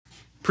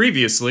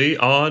Previously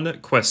on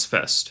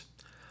QuestFest,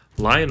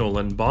 Lyonel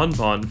and Bon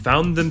Bon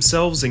found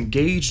themselves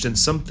engaged in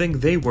something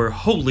they were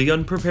wholly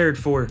unprepared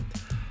for.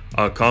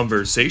 A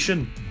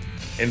conversation.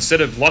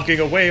 Instead of locking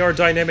away our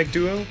dynamic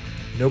duo,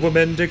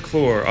 Nobleman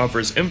Declure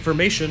offers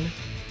information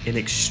in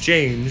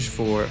exchange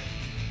for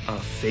a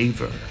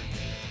favor.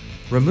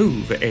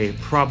 Remove a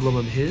problem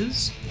of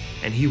his,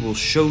 and he will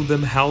show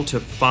them how to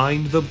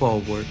find the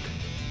Bulwark.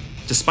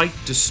 Despite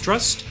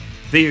distrust,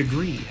 they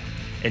agree,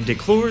 and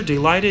Declure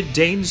delighted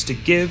deigns to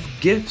give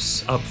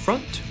gifts up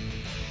front.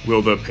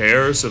 Will the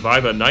pair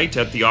survive a night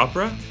at the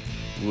opera?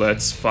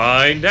 Let's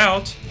find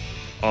out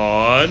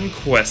on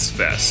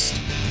QuestFest.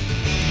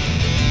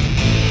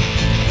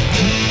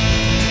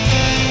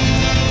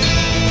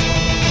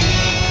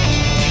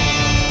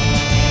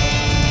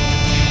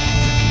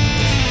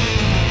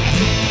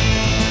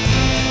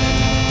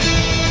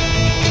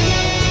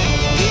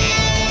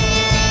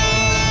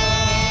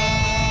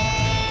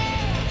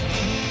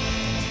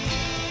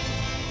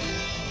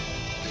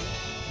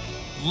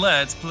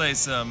 Let's play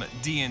some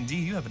D&D.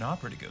 You have an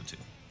opera to go to.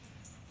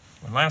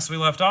 When last we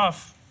left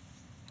off,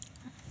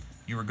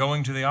 you were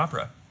going to the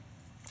opera.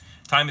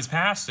 Time has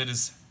passed.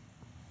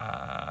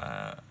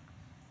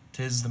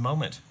 Tis the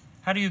moment.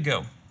 How do you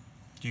go?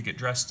 Do you get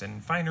dressed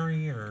in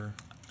finery or?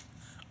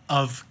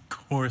 Of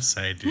course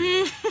I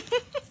do.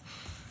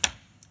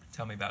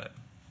 Tell me about it.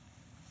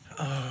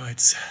 Oh,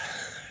 it's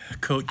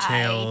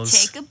coattails. I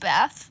take a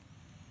bath.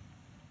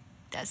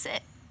 That's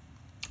it.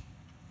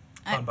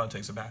 Bon Bon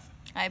takes a bath.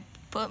 I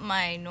put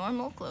my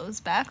normal clothes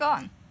back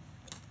on.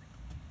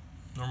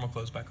 Normal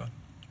clothes back on.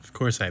 Of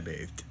course I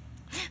bathed.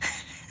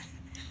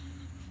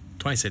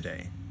 Twice a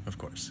day, of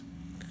course.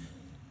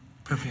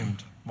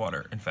 Perfumed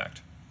water, in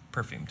fact.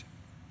 Perfumed.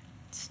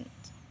 It's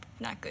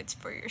not good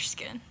for your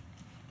skin.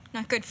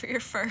 Not good for your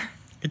fur.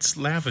 It's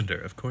lavender.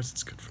 Of course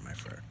it's good for my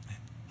fur.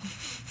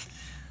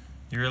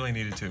 You really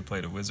needed to have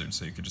played a wizard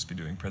so you could just be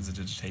doing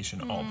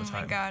prestidigitation all the time.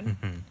 Oh my god.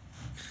 Mm-hmm.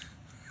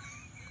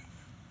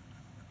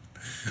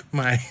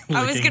 My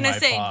I was licking gonna my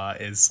say- paw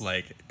is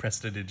like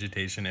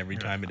prestidigitation every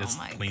time. It just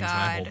my cleans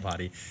my whole God.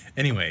 body.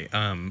 Anyway,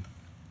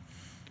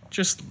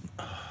 just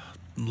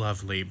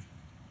lovely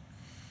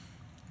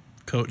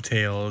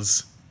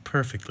coattails,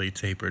 perfectly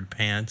tapered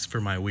pants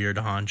for my weird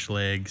haunch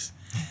legs.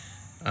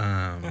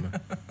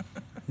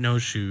 No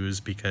shoes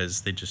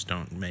because they just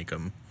don't make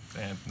them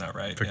Not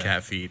right. for yeah.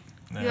 cat feet.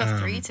 No. You have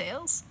 3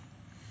 tails?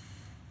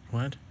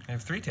 What? I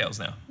have 3 tails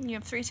now. You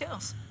have 3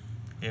 tails.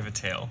 You have a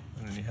tail,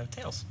 and then you have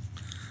tails.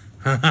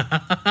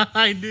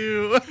 I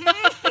do.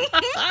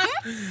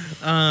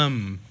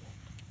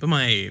 But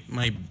my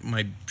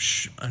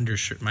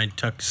undershirt, my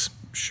tux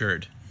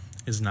shirt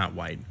is not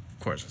white. Of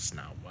course it's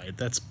not white.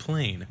 That's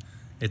plain.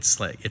 It's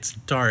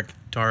dark,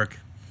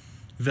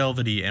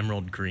 velvety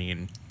emerald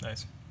green.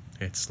 Nice.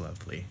 It's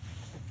lovely.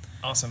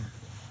 Awesome.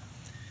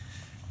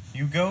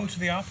 You go to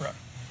the opera.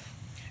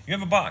 You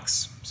have a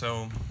box,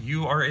 so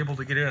you are able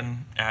to get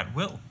in at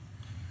will.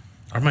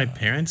 Are my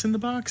parents in the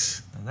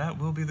box? And that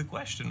will be the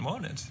question,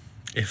 won't it?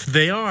 If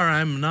they are,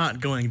 I'm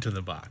not going to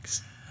the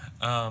box.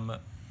 So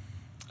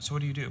what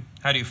do you do?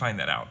 How do you find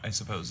that out, I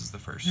suppose, is the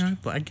first. You know,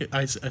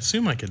 I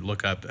assume I could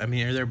look up. I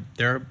mean,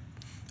 they're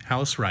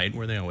house right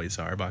where they always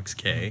are, box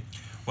K.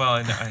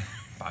 Well,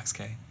 box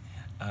K.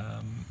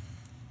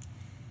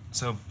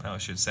 So I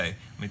should say,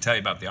 let me tell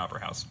you about the Opera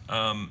House.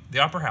 The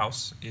Opera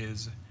House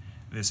is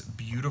this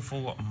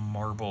beautiful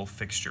marble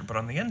fixture, but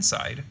on the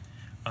inside,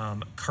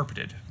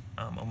 carpeted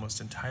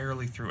almost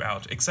entirely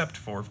throughout, except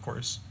for, of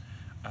course,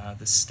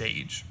 the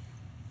stage.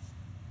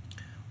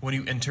 When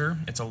you enter,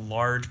 it's a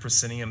large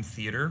proscenium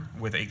theater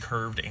with a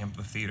curved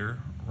amphitheater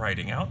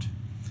riding out,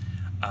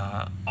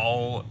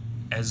 all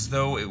as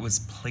though it was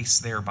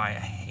placed there by a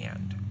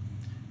hand.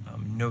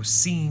 No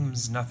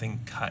seams, nothing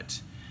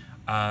cut.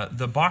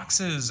 The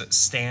boxes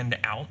stand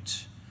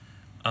out,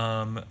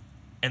 and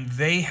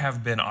they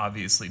have been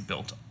obviously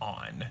built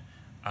on.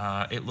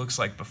 It looks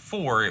like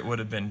before it would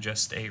have been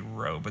just a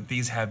row, but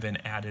these have been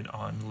added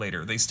on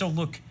later. They still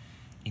look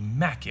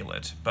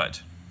immaculate,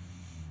 but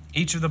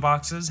each of the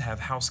boxes have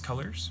house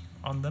colors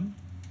on them.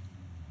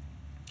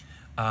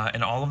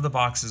 And all of the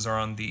boxes are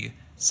on the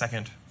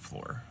 2nd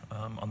floor.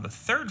 On the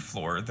 3rd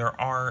floor, there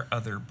are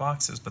other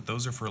boxes, but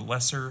those are for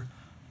lesser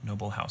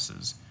noble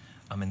houses.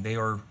 And they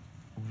are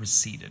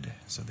receded,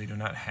 so they do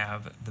not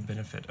have the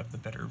benefit of the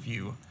better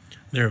view.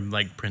 They're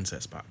like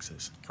princess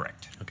boxes.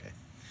 Correct. Okay.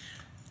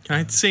 Can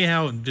I say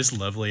how just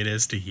lovely it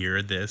is to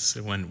hear this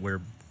when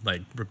we're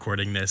like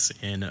recording this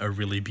in a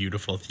really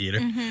beautiful theater?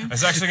 I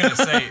was actually going to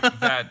say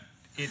that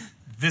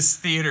this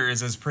theater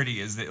is as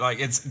pretty as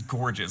it's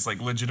gorgeous. Like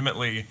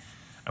legitimately,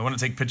 I want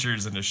to take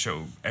pictures and to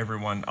show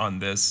everyone on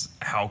this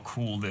how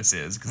cool this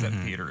is because that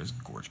theater is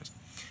gorgeous.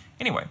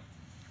 Anyway,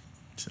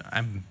 So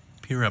I'm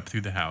peer up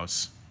through the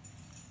house.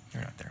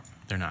 you're not there.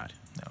 They're not.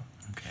 No.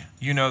 Okay.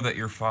 You know that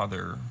your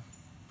father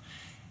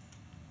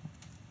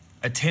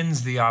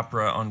attends the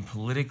opera on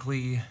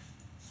politically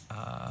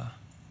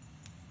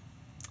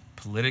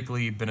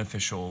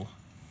beneficial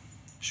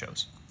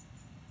shows.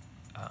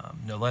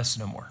 No less,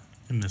 no more.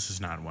 And this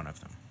is not one of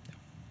them.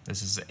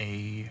 This is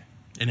a...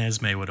 And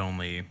Esme would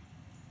only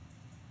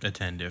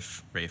attend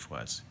if Rafe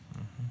was.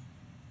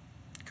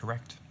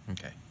 Correct.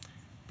 Okay.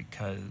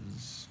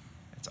 Because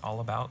it's all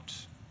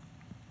about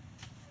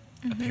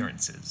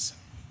appearances.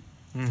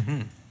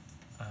 Mm-hmm.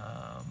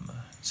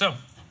 So...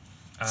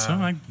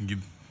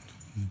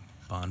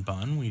 Bon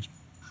Bon, we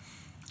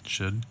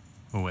should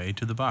away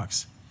to the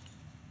box.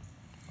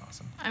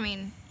 Awesome. I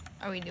mean,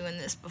 are we doing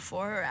this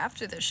before or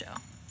after the show?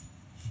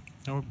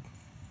 Oh,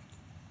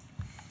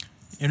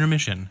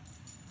 intermission.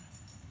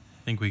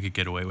 Think we could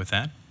get away with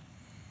that?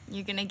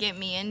 You're gonna get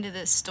me into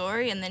this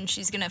story and then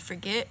she's gonna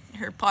forget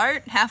her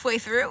part halfway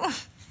through?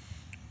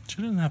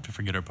 She doesn't have to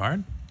forget her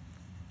part.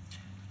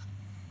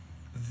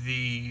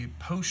 The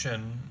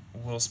potion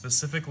will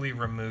specifically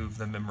remove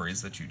the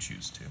memories that you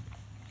choose to.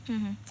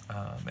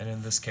 And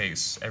in this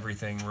case,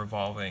 everything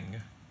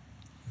revolving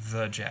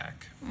the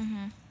Jack.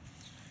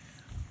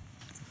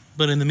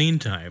 But in the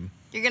meantime,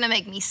 You're gonna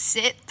make me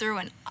sit through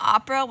an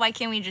opera? Why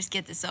can't we just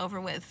get this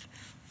over with?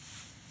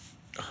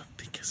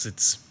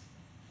 because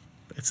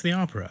it's the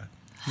opera.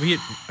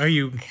 Are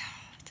you?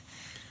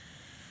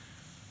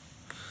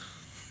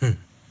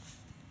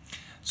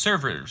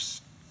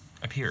 Servers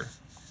appear,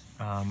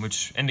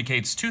 which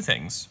indicates two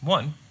things.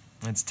 One,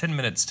 it's 10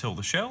 minutes till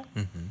the show.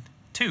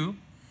 Two,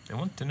 they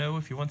want to know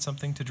if you want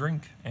something to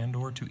drink and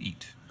or to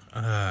eat.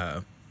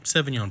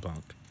 Sauvignon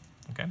Blanc.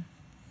 Okay?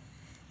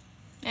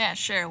 Yeah,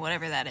 sure,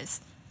 whatever that is.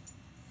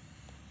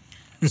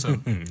 So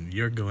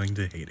You're going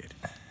to hate it.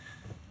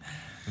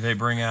 they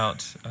bring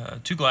out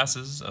 2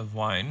 glasses of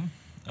wine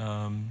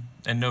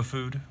and no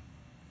food.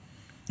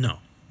 No.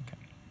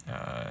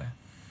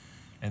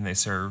 And they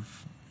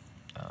serve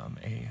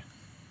a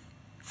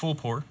full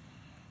pour.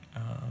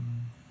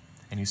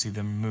 And you see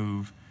them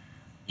move.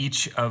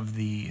 Each of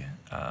the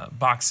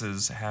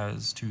boxes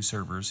has 2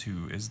 servers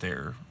who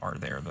are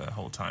there the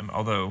whole time.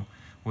 Although,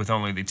 with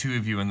only the 2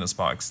 of you in this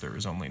box, there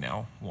is only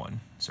now 1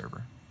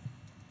 server.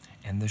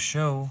 And the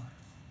show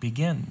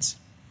begins.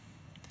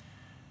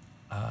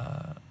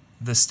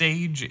 The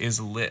stage is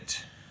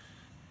lit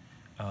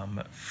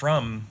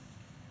from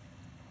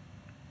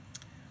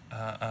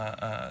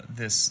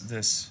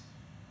this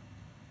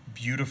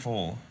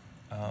beautiful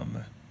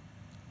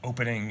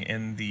opening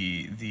in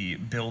the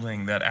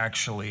building that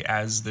actually,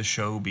 as the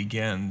show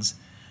begins,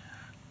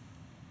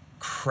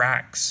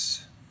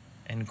 cracks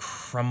and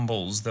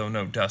crumbles, though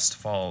no dust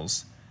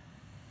falls,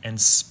 and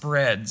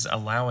spreads,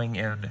 allowing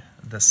in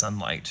the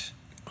sunlight.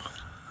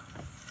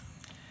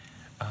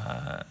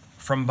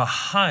 From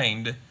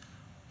behind,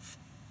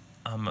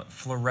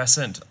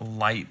 fluorescent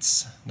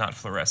lights, not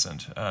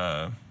fluorescent,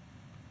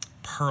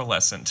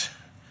 pearlescent,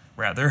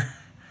 rather,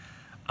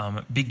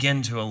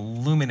 begin to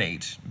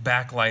illuminate,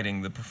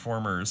 backlighting the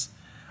performers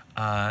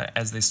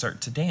as they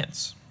start to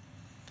dance.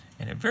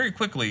 And it very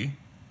quickly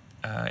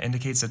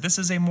indicates that this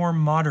is a more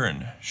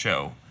modern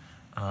show.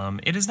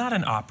 It is not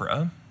an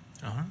opera.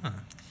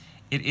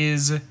 It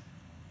is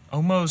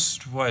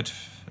almost what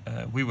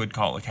we would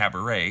call a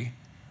cabaret,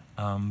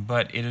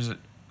 but it is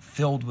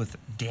filled with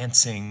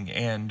dancing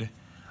and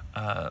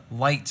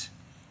light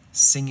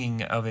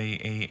singing of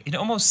an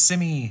almost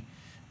semi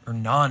or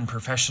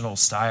non-professional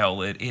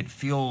style. It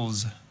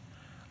feels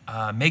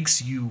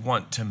makes you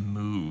want to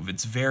move.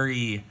 It's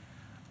very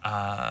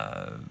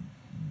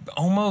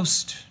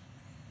almost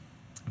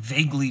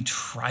vaguely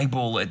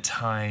tribal at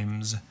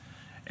times,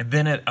 and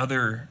then at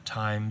other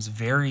times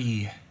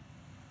very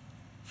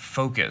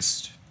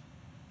focused.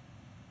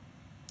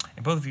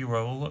 And both of you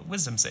roll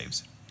wisdom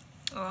saves.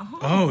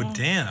 Oh,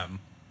 damn.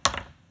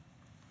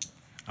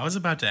 I was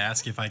about to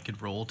ask if I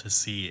could roll to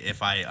see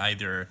if I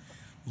either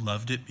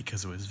loved it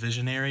because it was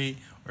visionary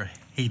or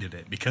hated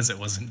it because it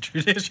wasn't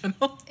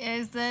traditional.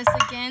 Is this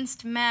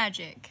against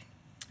magic?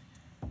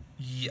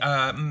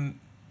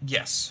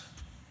 Yes.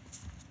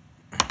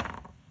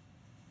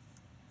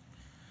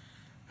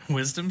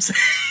 Wisdom save?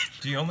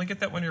 Do you only get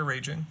that when you're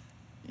raging?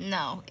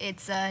 No,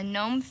 it's a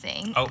gnome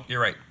thing. Oh,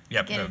 you're right.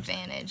 Yep. Get no,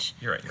 advantage.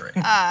 You're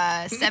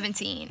right.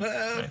 17.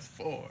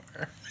 4.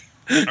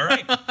 All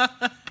right.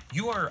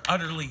 You are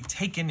utterly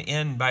taken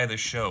in by the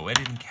show. It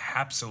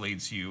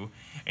encapsulates you,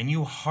 and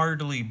you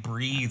hardly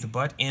breathe,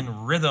 but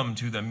in rhythm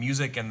to the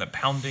music and the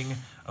pounding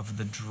of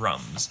the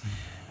drums.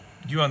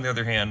 You, on the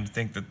other hand,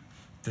 think that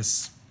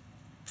this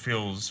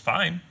feels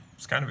fine.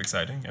 It's kind of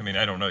exciting. I mean,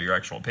 I don't know your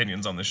actual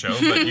opinions on the show,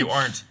 but you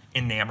aren't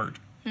enamored.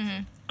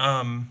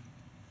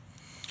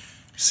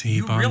 See,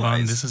 You Bon Bon,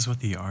 realize- this is what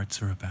the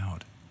arts are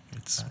about.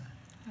 It's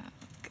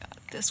God,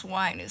 this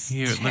wine is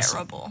Here, listen.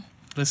 terrible.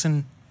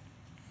 listen.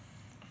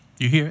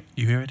 You hear it?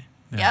 You hear it?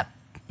 Yeah. Yep.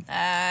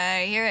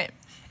 I hear it.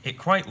 It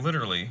quite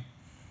literally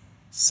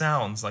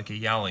sounds like a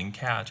yowling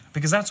cat,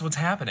 because that's what's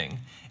happening,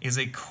 is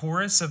a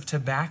chorus of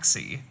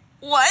tabaxi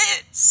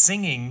What?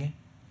 singing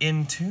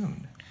in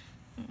tune.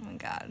 Oh my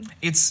God.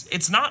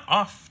 It's not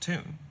off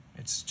tune.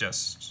 It's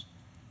just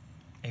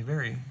a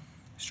very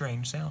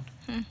strange sound.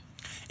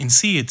 And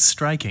see, it's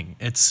striking.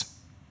 It's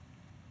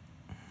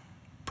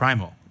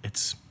primal.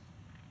 It's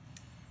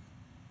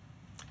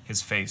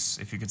His face,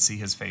 if you could see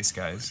his face,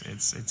 guys,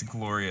 it's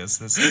glorious.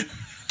 This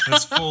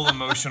This full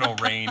emotional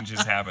range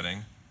is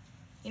happening.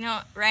 You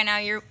know, right now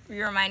you're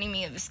reminding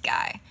me of this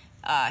guy.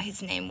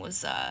 His name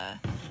was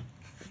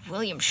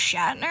William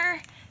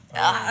Shatner.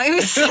 It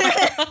was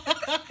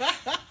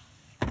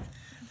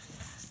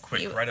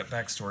Quick, write up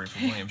backstory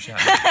for William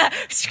Shatner.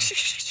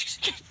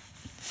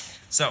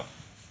 So,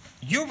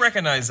 you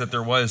recognize that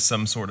there was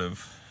some sort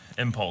of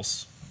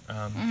impulse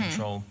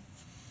control.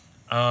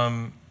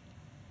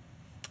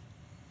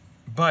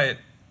 But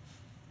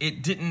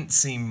it didn't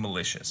seem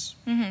malicious.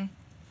 So,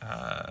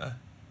 I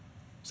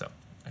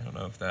don't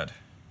know if that...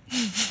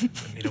 I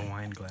need a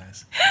wine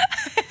glass.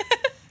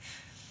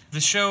 The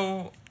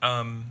show,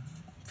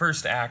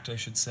 first act, I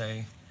should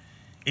say,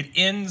 it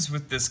ends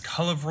with this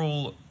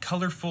colorful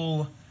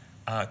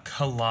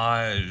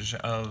collage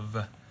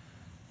of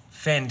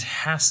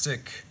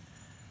fantastic...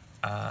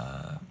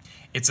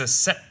 it's a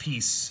set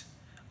piece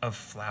of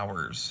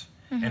flowers.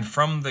 And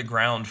from the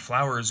ground,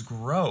 flowers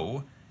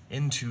grow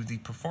into the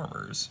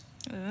performers,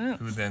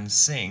 who then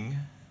sing,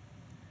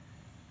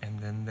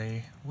 and then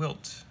they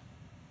wilt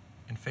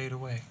and fade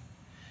away.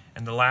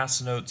 And the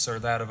last notes are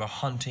that of a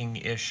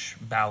haunting-ish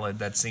ballad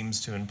that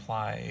seems to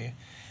imply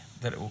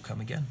that it will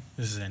come again.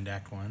 This is end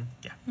act 1.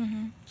 Yeah.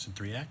 It's a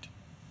 3-act?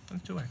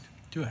 It's 2-act.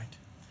 2-act.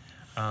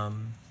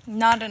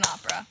 Not an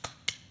opera.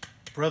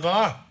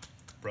 Brother.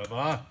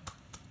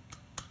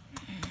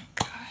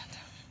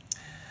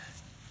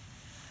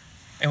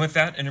 And with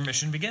that,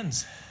 intermission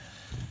begins.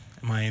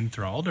 Am I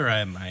enthralled or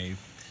am I...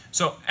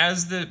 So,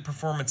 as the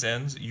performance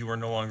ends, you are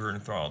no longer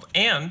enthralled.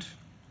 And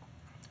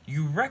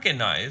you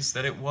recognize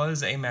that it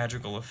was a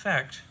magical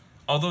effect,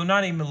 although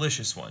not a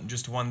malicious one,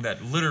 just one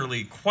that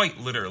literally, quite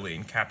literally,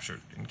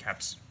 enraptures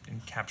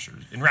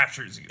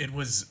you. It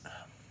was...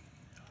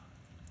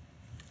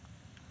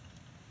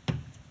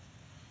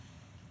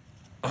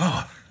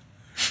 Oh,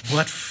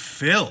 what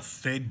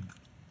filth. They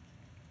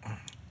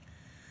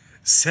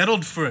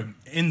settled for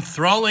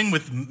enthralling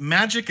with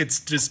magic. It's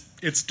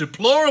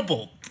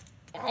deplorable.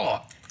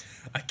 Oh,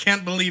 I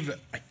can't believe it.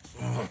 I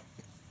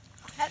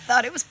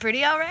thought it was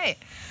pretty all right.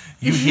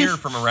 You hear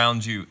from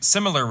around you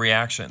similar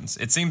reactions.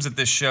 It seems that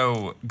this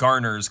show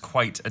garners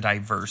quite a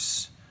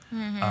diverse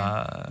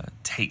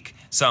take.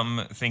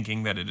 Some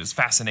thinking that it is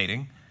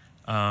fascinating,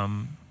 a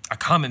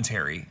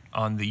commentary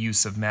on the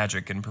use of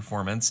magic in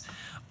performance.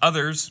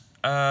 Others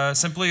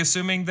simply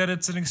assuming that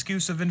it's an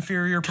excuse of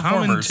inferior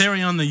performers.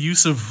 Commentary on the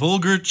use of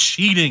vulgar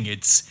cheating.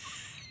 It's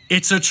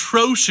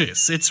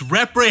atrocious. It's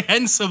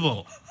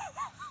reprehensible.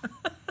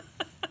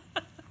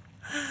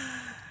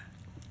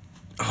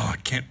 Oh, I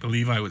can't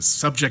believe I was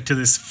subject to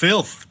this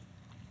filth.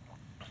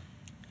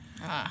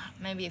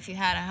 Maybe if you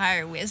had a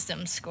higher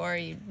wisdom score,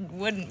 you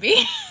wouldn't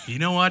be. You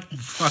know what?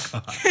 Fuck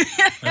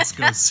off. Let's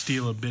go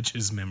steal a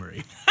bitch's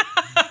memory.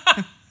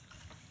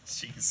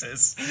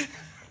 Jesus.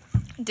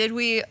 Did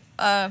we,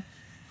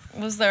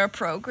 was there a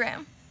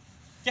program?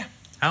 Yeah.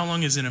 How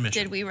long is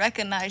intermission? Did we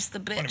recognize the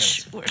 20 bitch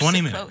minutes. we're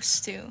 20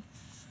 supposed to?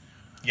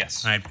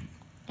 Yes. All right,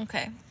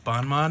 Okay.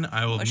 Bon Bon,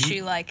 I will Was meet...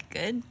 she, like,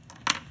 good?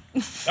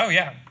 Oh,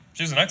 yeah.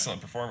 She's an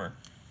excellent performer.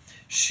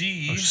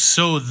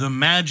 So the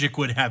magic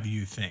would have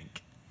you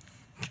think.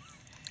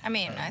 I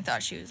mean, I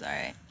thought she was all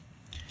right.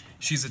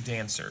 She's a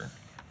dancer.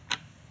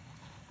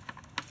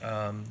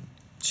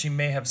 She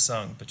may have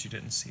sung, but you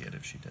didn't see it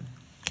if she did.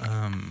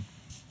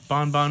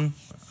 Bon Bon,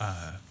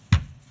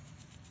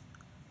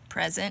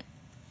 Present.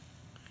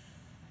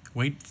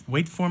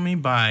 wait for me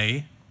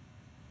by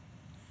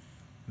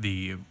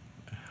the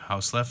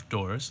house left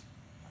doors.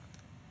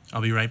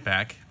 I'll be right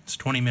back. It's a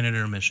 20-minute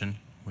intermission.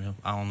 Well,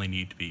 I'll only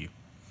need to be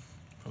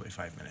probably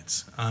 5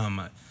 minutes.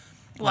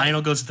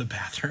 Lionel goes to the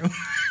bathroom.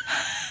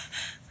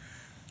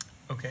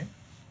 Okay.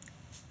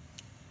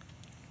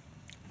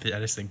 I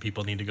just think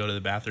people need to go to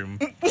the bathroom.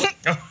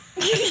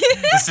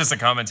 It's just a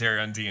commentary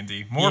on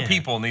D&D. More Yeah.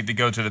 people need to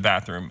go to the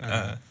bathroom.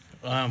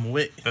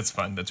 That's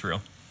fun. That's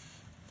real.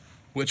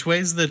 Which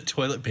way's the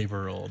toilet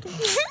paper rolled?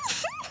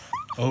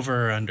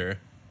 Over or under?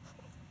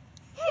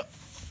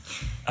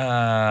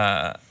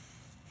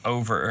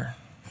 Over.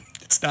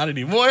 It's not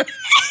anymore.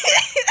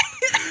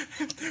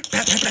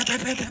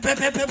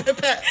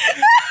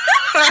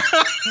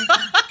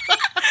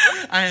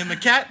 I am a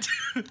cat.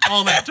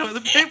 All that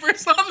toilet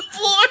paper's on the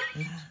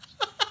floor.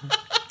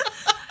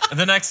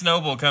 The next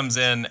noble comes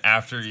in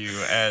after you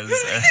as...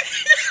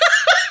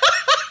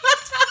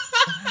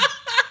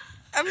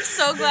 I'm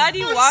so glad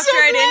you walked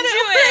right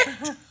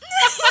into it.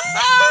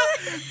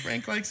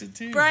 Frank likes it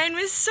too. Brian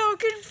was so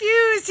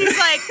confused. He's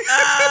like,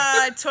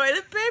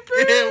 toilet paper?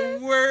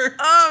 It worked.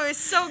 Oh, it's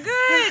so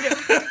good.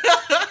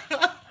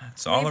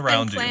 So all We've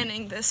around been you...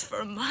 planning this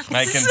for months.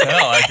 I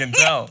can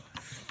tell.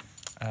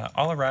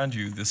 All around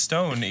you, the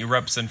stone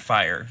erupts in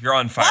fire. You're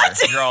on fire.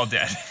 What? You're all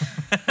dead.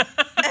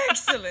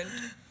 Excellent.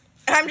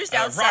 I'm just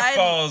Rock outside.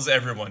 falls,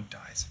 everyone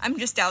dies. I'm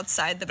just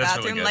outside the That's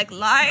really bathroom good. like,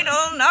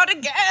 Lyonel, not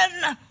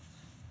again.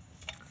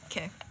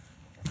 Okay.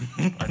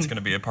 That's going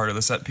to be a part of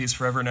the set piece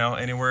forever now.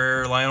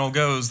 Anywhere Lyonel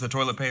goes, the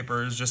toilet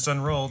paper is just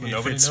unrolled, and If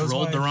nobody it's knows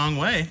rolled why. the wrong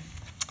way.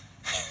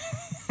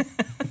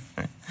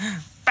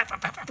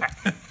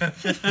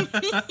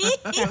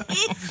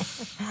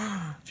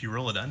 If you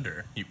roll it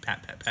under, you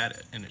pat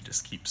it, and it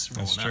just keeps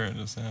rolling That's up. true.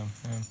 Just,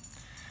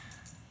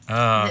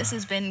 This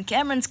has been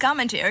Cameron's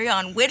commentary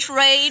on which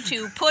way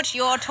to put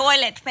your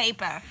toilet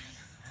paper.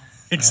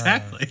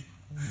 Exactly.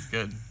 It's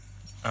good.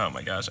 Oh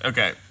my gosh.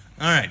 Okay.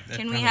 All right. that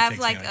Can we probably have takes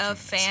me like like a 2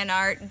 minutes. fan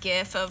art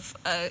gif of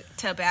a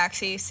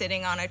tabaxi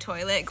sitting on a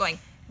toilet going,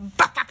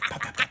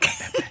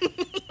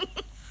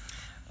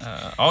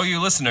 All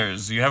you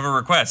listeners, you have a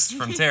request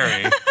from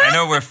Terry. I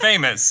know we're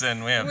famous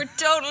and we have. we're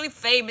totally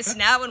famous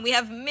now and we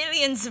have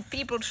millions of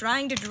people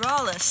trying to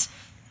draw us.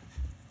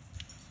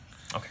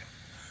 Okay.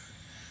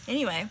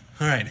 Anyway,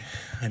 All right.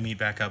 I meet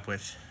back up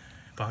with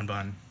Bon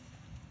Bon.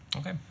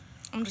 Okay.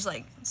 I'm just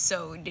like,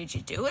 so did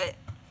you do it?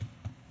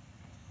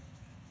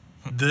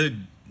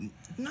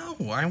 No,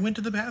 I went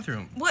to the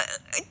bathroom. What?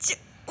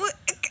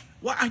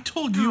 Well, I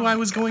told you I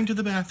was going to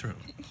the bathroom.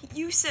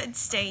 You said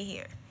stay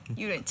here.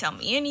 You didn't tell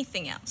me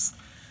anything else.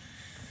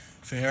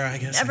 Fair, I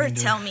guess. Never I need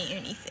to tell me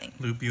anything.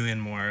 Loop you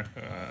in more.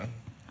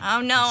 Oh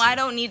no, I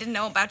don't need to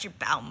know about your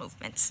bowel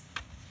movements.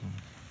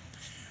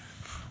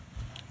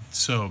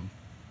 So,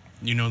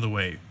 you know the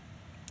way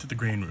to the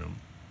green room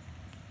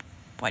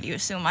Why do you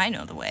assume I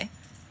know the way?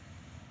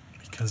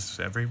 because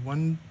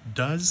everyone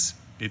does.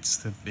 It's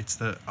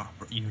the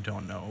opera. You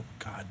don't know.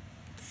 God.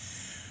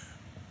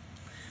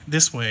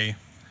 This way.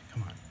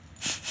 Come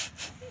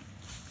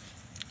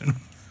on.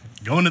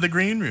 Going to the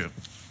green room.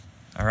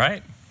 All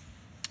right.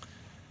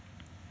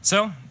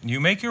 So you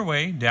make your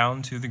way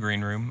down to the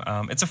green room.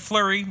 It's a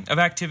flurry of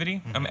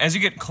activity. As you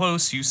get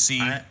close, you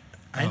see.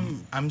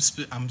 I'm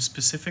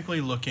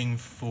specifically looking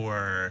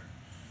for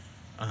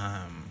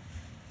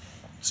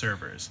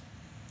servers.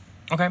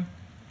 Okay.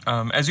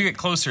 As you get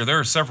closer, there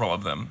are several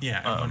of them.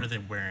 Yeah, and what are they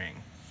wearing?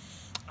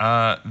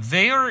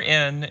 They are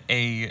in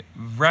a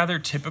rather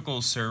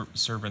typical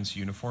servant's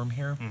uniform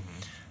here,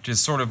 which is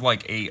sort of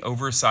like a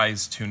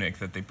oversized tunic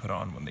that they put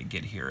on when they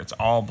get here. It's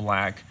all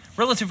black,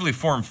 relatively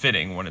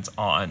form-fitting when it's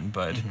on,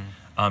 but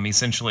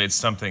essentially it's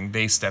something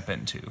they step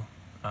into.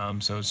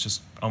 So it's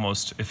just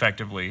almost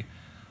effectively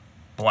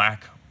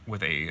black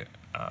with a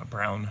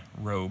brown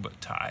robe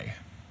tie.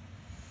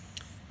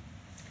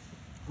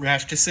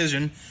 Rash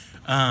decision.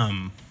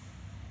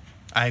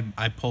 I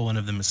pull one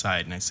of them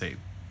aside and I say,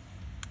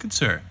 "Good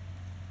sir,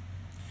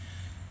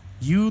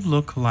 you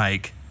look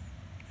like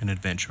an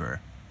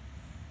adventurer."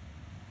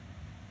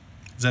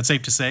 Is that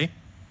safe to say?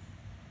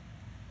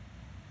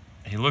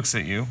 He looks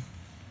at you,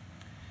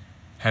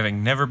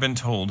 having never been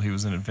told he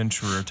was an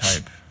adventurer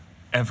type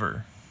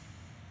ever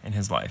in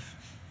his life.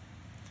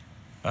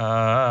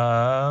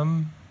 I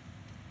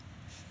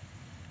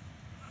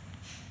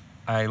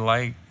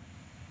like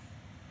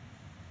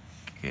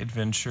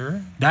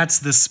adventure. That's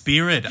the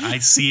spirit. I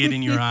see it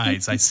in your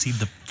eyes. I see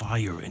the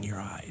fire in your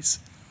eyes.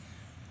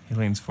 He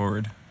leans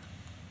forward.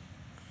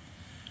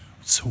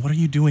 So what are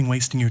you doing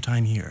wasting your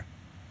time here?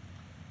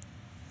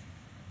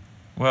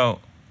 Well,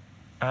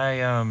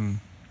 I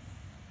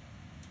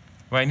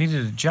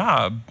needed a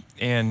job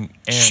and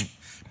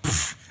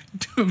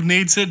Who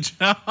needs a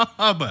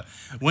job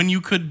when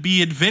you could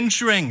be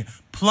adventuring,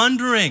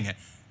 plundering,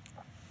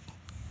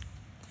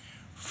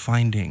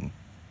 finding,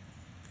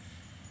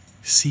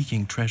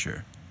 seeking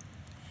treasure?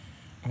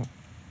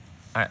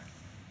 I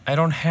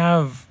don't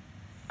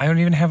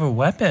even have a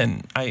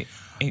weapon.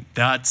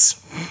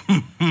 That's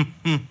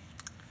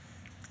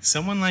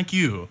someone like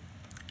you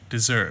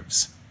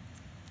deserves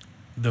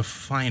the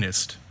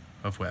finest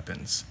of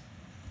weapons.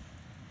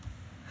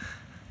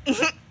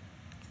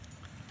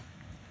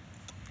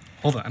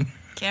 Hold on.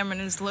 Cameron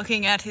is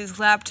looking at his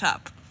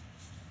laptop,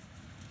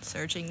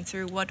 searching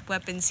through what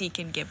weapons he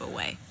can give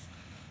away.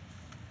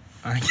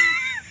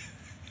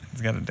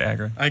 He's got a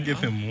dagger. I give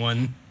him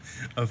one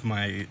of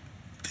my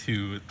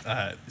 2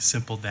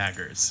 simple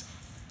daggers.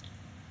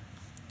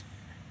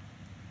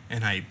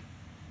 And I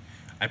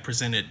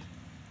present it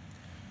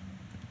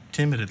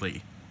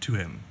timidly to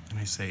him. And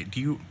I say, Do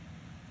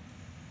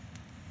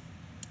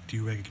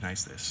you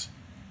recognize this?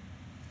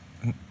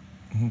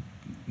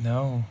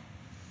 No.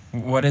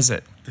 What is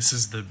it? This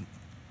is the...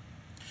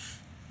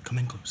 Come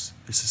in close.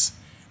 This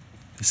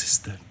is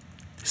the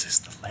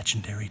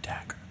legendary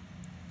dagger.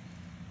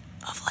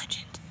 Of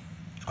legend.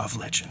 Of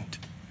legend.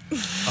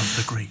 Of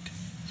the great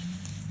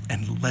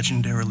and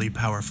legendarily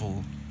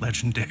powerful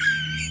legendary...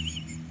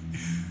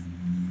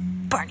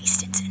 Barney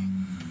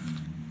Stinson.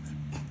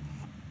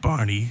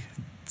 Barney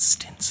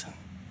Stinson.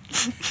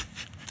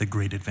 The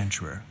great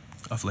adventurer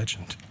of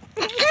legend.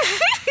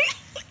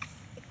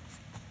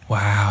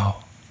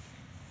 Wow.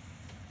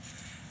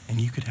 And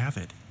you could have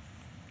it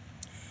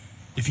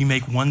if you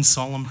make one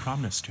solemn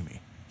promise to me.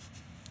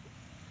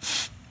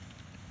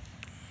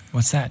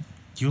 What's that?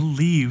 You'll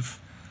leave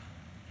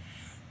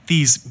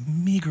these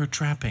meager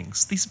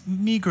trappings, these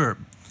meager,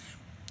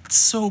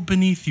 so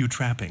beneath you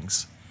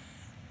trappings,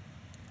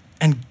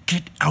 and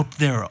get out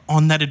there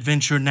on that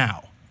adventure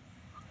now.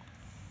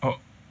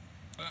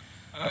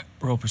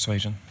 Roll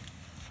persuasion.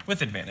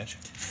 With advantage.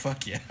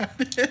 Fuck yeah,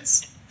 it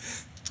is.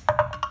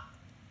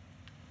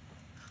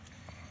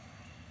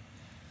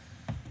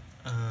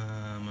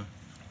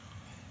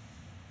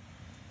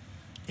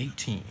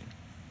 18.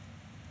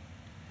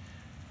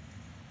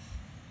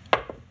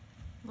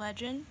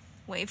 Legend.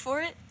 Wait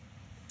for it.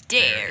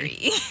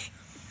 Dairy.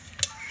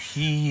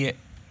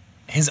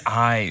 His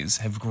eyes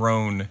have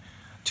grown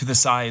to the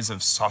size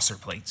of saucer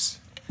plates.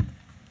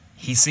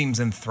 He seems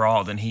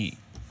enthralled, and he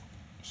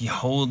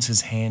holds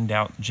his hand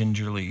out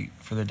gingerly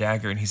for the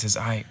dagger, and he says,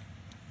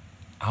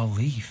 I'll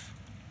leave.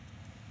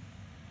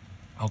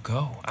 I'll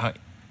go.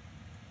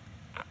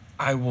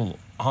 I will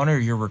honor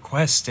your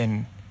request,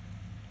 and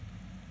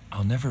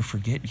I'll never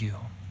forget you.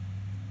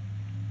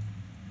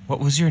 What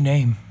was your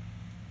name?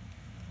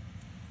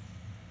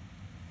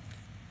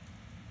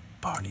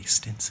 Barney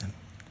Stinson.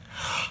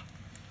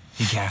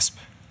 He gasped.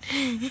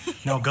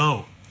 No,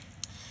 go.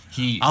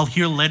 He I'll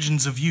hear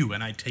legends of you,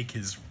 and I take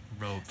his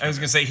robe. I was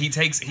gonna say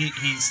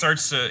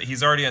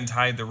he's already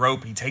untied the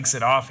rope. He takes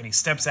it off and he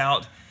steps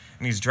out,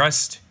 and he's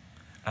dressed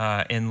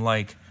in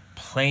like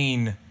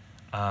plain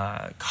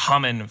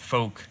common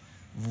folk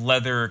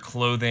leather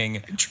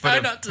clothing. Try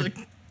not to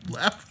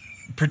laugh.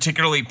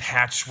 Particularly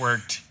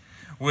patchworked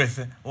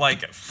with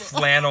like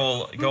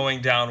flannel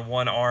going down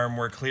one arm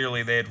where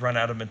clearly they had run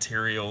out of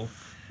material.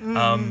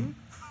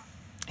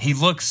 He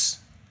looks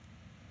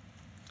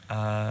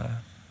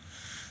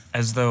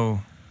as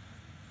though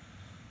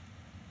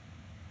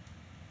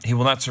he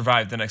will not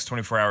survive the next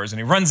 24 hours, and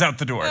he runs out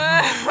the door.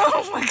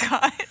 Oh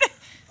my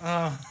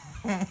god.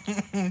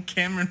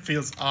 Cameron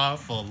feels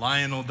awful.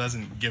 Lyonel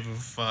doesn't give a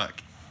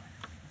fuck.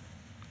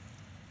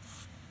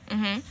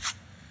 I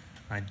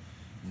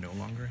no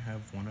longer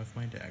have one of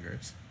my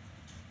daggers.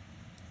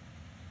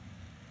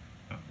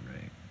 All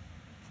right.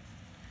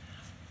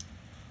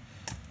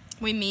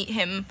 We meet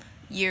him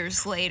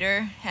years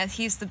later as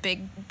he's the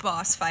big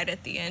boss fight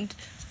at the end.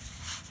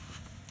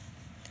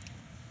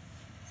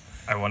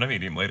 I want to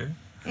meet him later.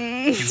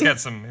 He's got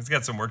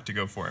some work to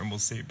go for him. We'll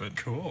see, but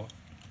Cool.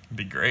 it'd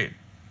be great.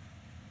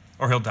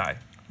 Or he'll die.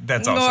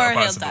 That's also Or a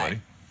he'll possibility.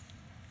 die.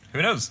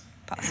 Who knows?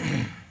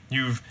 Possibly.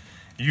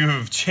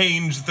 You've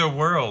changed the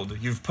world.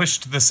 You've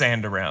pushed the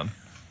sand around.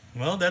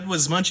 Well, that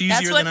was much easier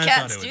That's what than I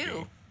cats thought it would do.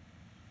 be.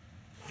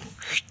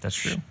 That's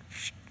true.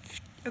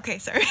 Okay,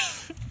 sorry.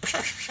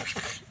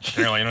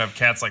 Apparently, you don't have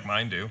cats like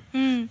mine do.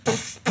 Yeah.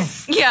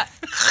 Yeah.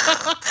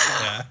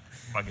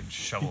 Fucking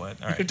shovel it.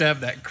 All You have right. to have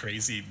that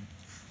crazy,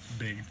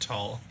 big,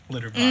 tall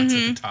litter box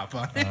with the top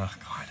on it. Oh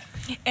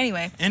God.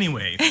 Anyway.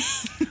 Anyway,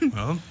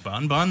 well,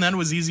 Bon Bon, that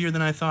was easier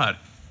than I thought.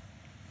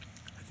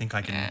 I think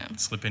I can Yeah.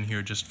 slip in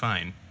here just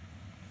fine.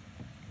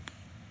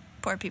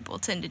 Poor people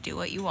tend to do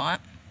what you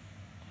want.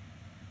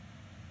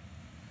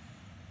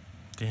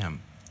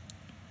 Damn.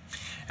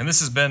 And this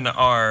has been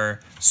our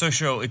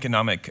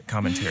socio-economic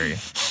commentary.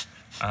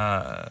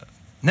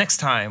 Next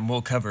time,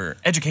 we'll cover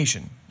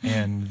education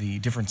and the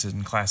differences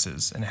in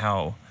classes and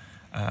how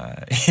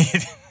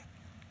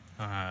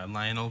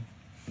Lyonel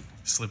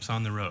slips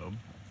on the robe.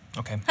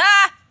 Okay.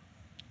 Ha!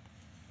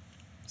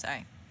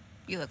 Sorry.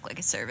 You look like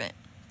a servant.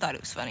 Thought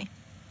it was funny.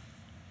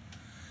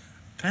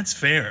 That's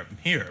fair.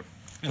 Here.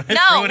 Can I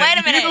No, throw it wait at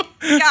a you?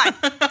 minute.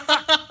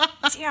 God.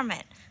 Damn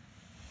it.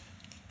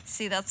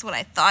 See, that's what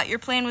I thought your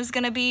plan was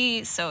going to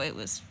be, so it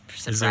was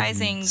there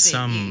surprising that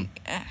some-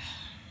 you...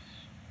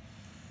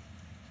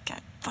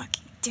 God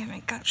fucking damn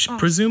it. God.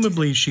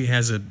 Presumably, she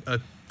has a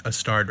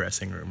star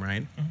dressing room,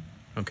 right?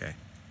 Okay.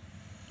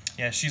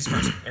 Yeah, she's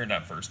first, or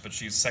not first, but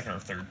she's second or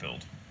third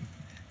build.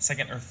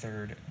 Second or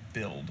third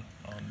build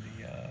on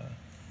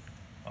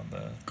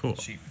the Cool.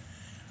 sheet.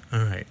 All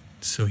right.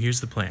 So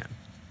here's the plan.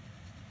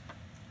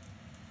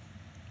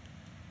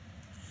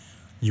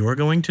 You're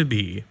going to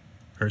be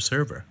her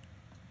server.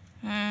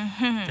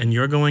 And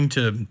you're going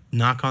to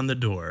knock on the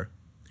door,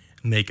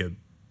 make a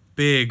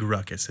big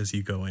ruckus as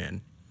you go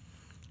in,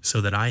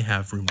 so that I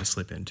have room to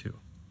slip into.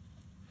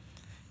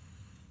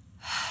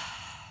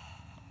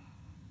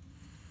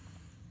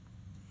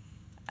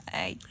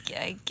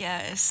 I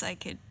guess I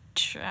could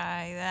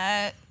try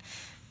that.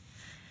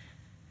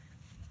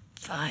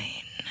 Fine.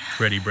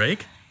 Ready,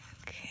 break?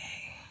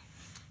 Okay.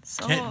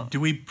 So...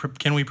 Can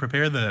we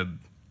prepare the...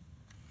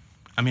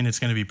 I mean, it's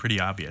going to be pretty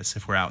obvious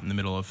if we're out in the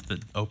middle of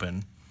the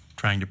open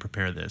trying to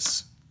prepare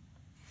this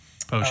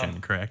potion,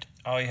 correct?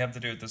 All you have to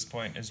do at this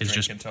point is It's drink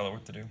just- and tell her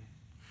what to do.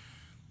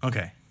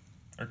 Okay.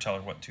 Or tell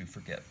her what to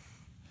forget.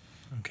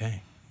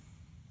 Okay.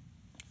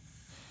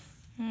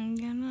 I'm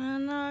gonna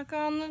knock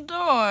on the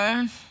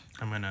door.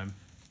 I'm going to...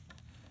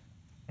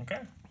 Okay.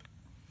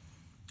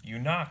 You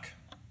knock.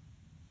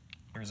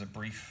 There's a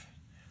brief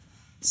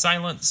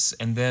silence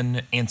and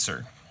then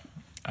answer.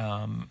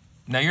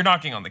 Now you're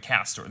knocking on the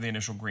cast door, the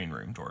initial green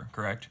room door,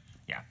 correct?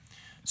 Yeah.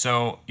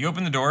 So you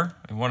open the door,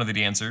 and one of the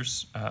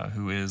dancers,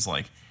 who is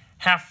like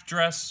half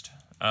dressed,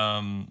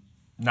 not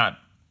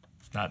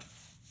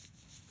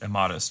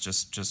immodest,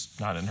 just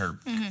not in her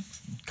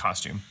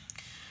costume,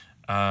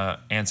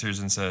 answers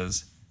and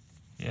says,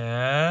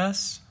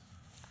 "Yes."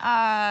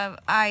 I'm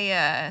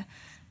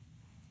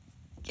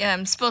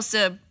supposed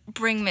to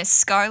bring Miss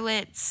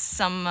Scarlet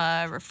some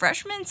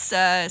refreshments.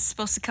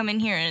 Supposed to come in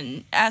here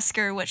and ask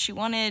her what she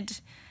wanted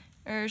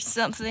or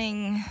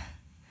something.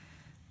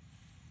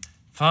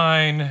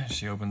 Fine.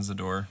 She opens the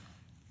door.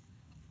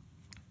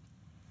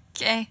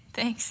 Okay,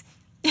 thanks.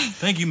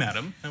 Thank you,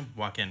 madam. I'll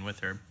walk in with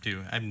her,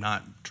 too. I'm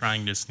not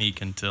trying to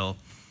sneak until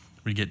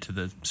we get to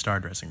the star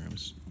dressing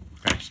rooms.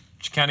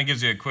 She kind of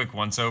gives you a quick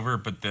once-over,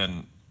 but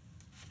then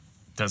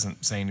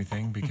doesn't say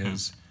anything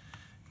because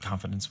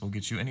confidence will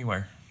get you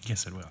anywhere.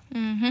 Yes, it will.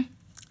 Mm-hmm.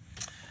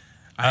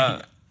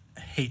 I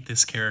hate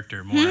this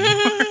character more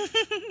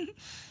and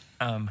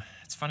more.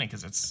 It's funny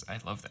because I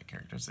love that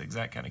character. It's the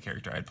exact kind of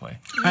character I'd play.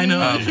 I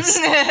know.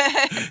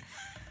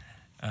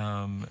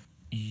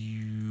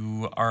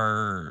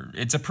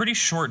 It's a pretty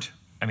short,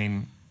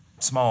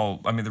 small,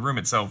 the room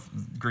itself,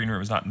 green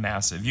room is not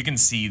massive. You can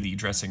see the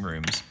dressing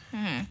rooms.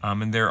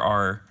 And there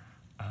are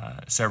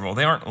several.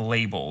 They aren't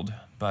labeled,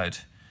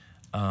 but...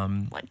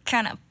 What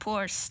kind of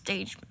poor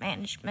stage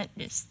management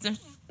is this?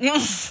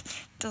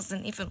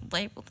 Doesn't even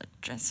label the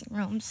dressing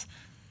rooms.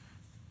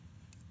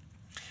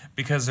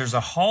 Because there's a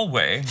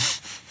hallway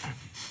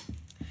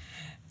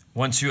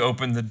once you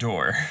open the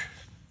door.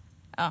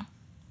 Oh.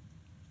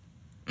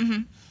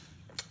 Mm-hmm.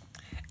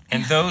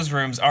 And those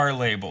rooms are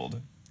labeled.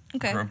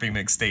 Okay. Grumpy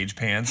McStage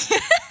Pants.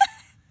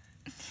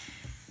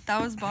 That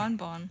was Bon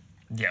Bon.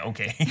 Yeah,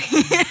 okay.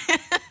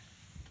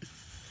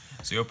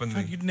 So you open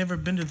the... You'd never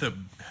been to the...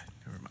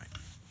 Never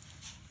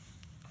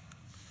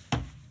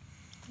mind.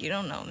 You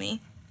don't know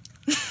me.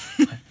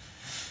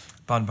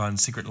 Bon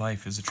Bon's secret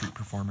life is a troupe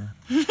performer.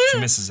 She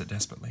misses it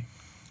desperately.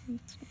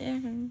 Yeah,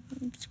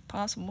 it's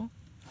possible.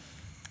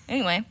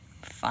 Anyway,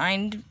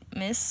 find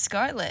Miss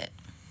Scarlet.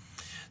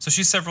 So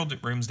she's several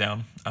rooms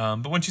down,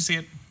 but once you see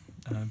it,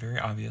 very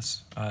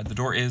obvious. The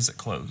door is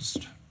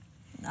closed.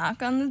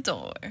 Knock on the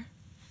door.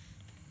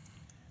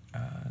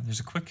 There's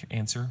a quick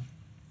answer.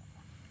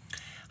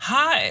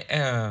 Hi.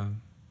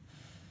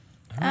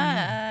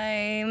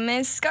 Hi,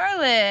 Miss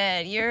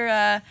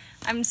Scarlet.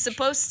 I'm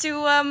supposed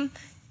to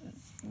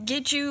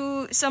get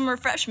you some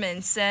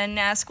refreshments and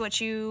ask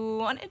what you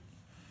wanted.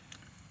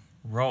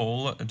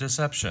 Roll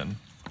deception.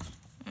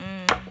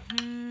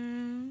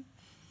 Mm-hmm.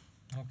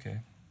 Okay.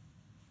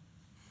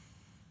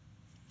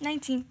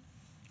 19.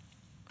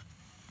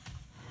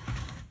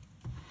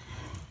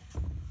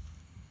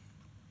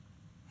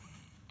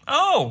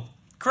 Oh,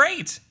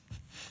 great.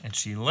 And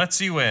she lets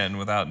you in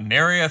without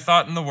nary a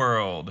thought in the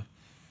world.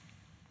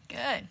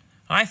 Good.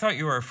 I thought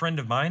you were a friend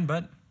of mine,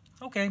 but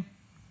okay.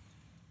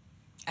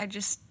 I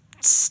just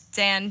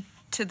stand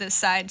to the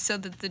side so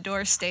that the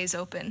door stays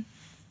open.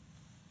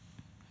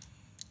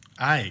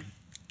 I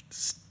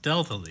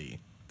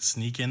stealthily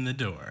sneak in the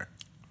door.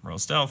 Roll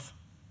stealth.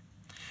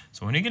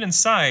 So when you get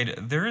inside,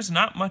 there is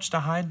not much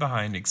to hide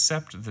behind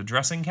except the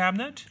dressing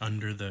cabinet.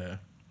 Under the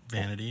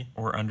vanity.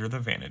 Or under the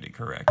vanity,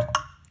 correct.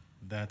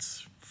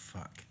 That's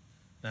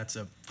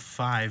a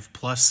 5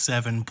 plus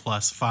 7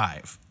 plus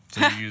 5.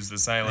 So you use the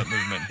silent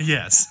movement.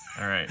 Yes.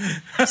 All right.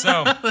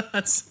 So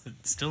That's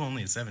still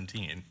only a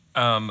 17.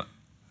 I'll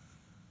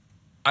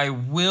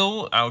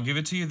give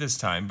it to you this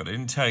time, but I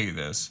didn't tell you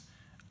this.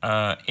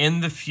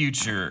 In the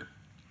future,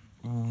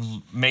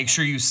 make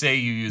sure you say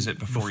you use it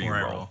before you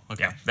I roll. roll.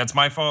 Okay. Yeah, that's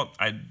my fault.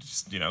 I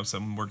just,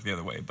 some work the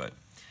other way, but.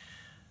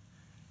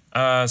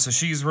 So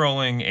she's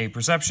rolling a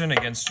perception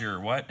against your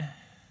what?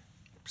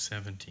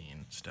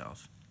 17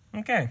 stealth.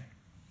 Okay.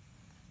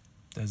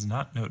 Does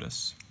not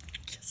notice.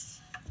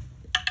 Yes.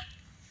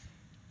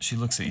 She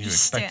looks at you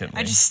expectantly.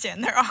 I just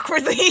stand there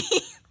awkwardly.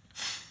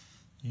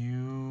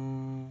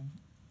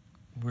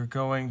 We're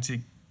going to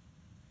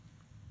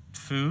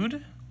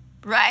food?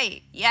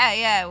 Right.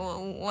 Yeah.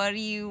 Well, what do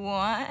you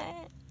want?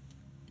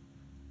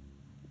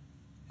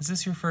 Is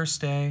this your first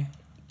day?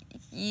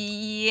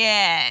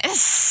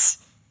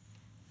 Yes.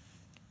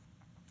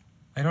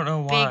 I don't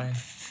know why. Big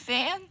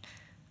fan?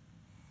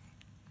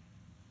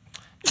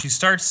 She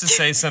starts to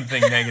say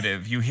something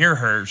negative. You hear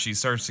her. She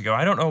starts to go,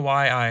 I don't know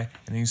why and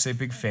then you say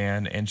big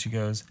fan, and she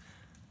goes,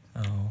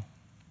 oh.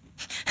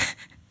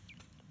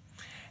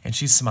 And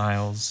she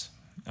smiles.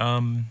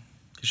 Does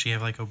she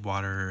have like a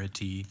water or a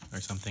tea or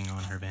something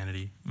on her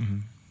vanity? Mm-hmm.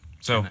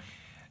 So,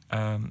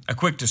 a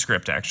quick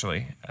descript,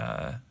 actually.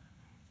 The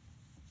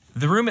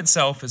room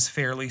itself is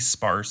fairly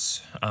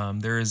sparse.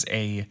 There is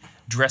a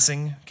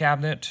dressing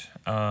cabinet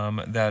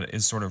that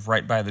is sort of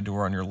right by the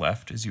door on your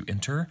left as you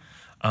enter.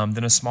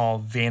 Then a small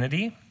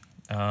vanity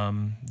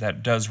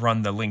that does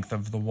run the length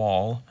of the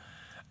wall,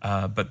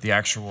 but the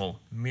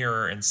actual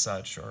mirror and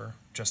such are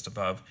just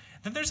above.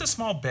 Then there's a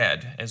small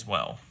bed as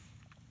well,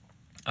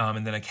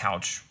 and then a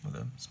couch with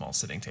a small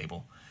sitting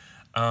table.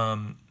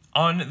 On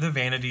the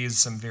vanity is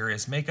some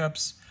various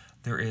makeups.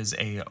 There is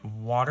a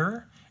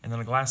water and then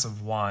a glass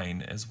of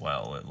wine as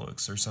well, it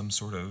looks, or some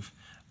sort of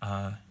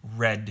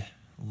red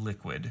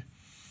liquid.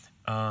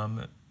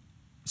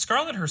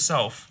 Scarlet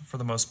herself, for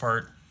the most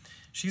part,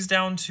 she's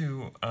down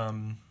to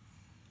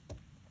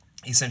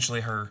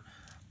essentially her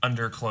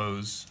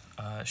underclothes.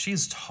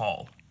 She's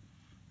tall,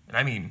 and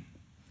I mean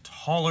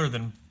taller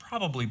than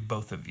probably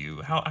both of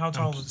you. How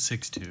tall is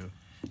 6'2".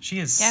 she?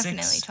 Is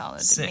Definitely taller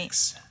than me.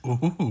 6'6".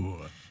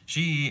 Ooh.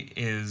 She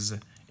is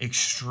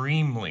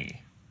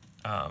extremely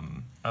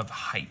of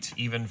height,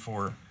 even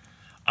for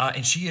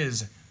And she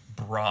is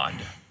broad,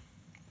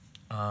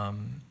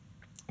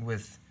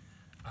 with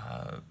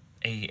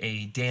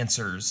a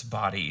dancer's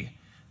body,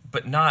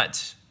 but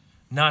not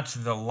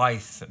the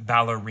lithe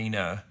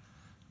ballerina.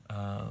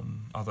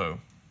 Although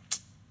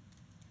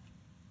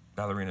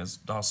ballerinas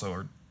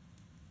also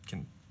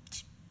can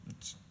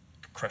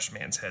crush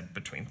man's head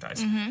between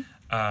thighs.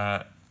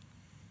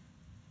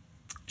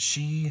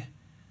 She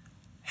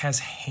has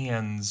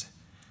hands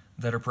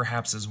that are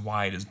perhaps as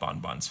wide as Bon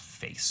Bon's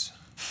face.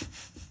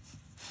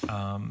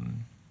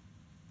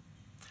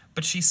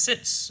 But she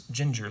sits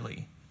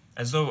gingerly,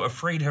 as though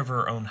afraid of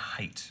her own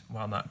height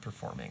while not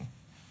performing.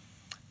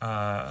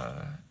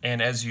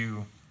 And as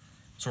you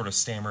sort of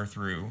stammer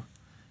through,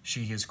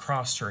 she has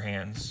crossed her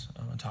hands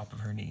on top of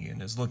her knee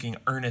and is looking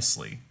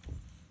earnestly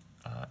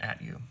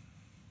at you.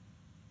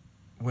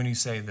 When you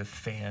say the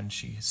fan,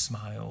 she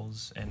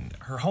smiles, and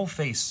her whole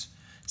face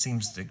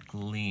seems to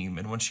gleam.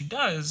 And when she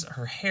does,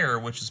 her hair,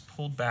 which is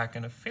pulled back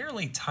in a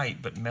fairly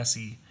tight but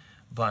messy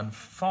bun,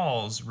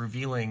 falls,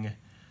 revealing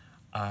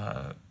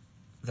that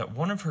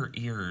one of her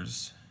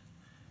ears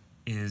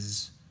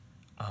is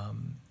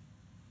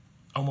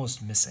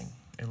almost missing.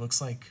 It looks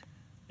like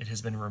it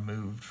has been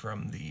removed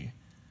from the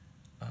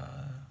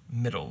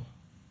middle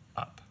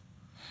up.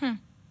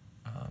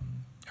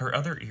 Her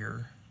other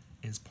ear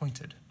is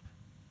pointed.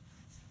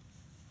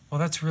 Well,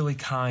 that's really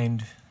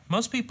kind.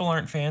 Most people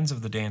aren't fans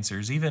of the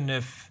dancers, even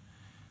if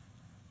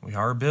we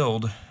are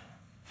billed.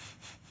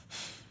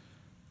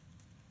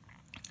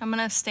 I'm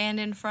gonna stand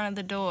in front of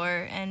the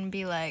door and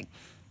be like,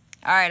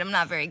 all right, I'm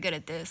not very good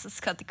at this. Let's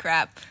cut the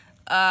crap.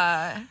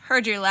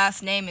 Heard your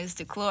last name is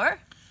Declure.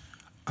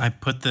 I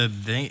put the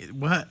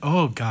what?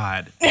 Oh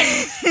God.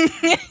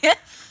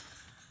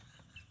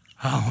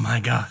 Oh my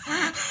God.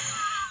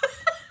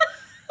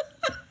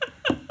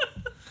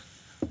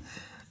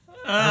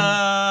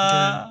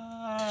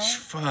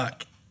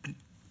 Fuck.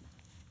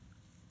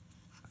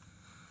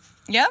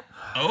 Yep.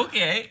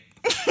 Okay.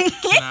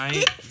 Can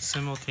I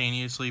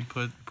simultaneously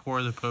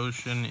pour the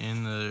potion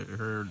in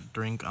her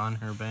drink on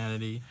her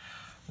vanity?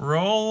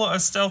 Roll a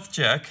stealth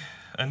check,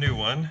 a new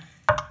one.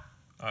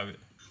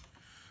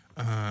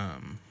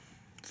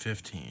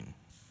 15.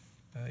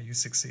 You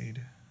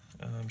succeed.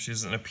 She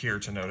doesn't appear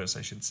to notice,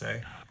 I should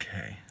say.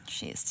 Okay.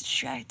 She is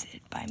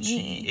distracted by me.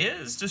 She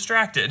is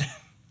distracted.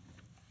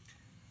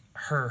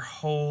 Her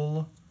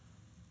whole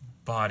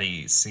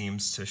body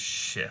seems to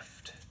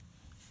shift.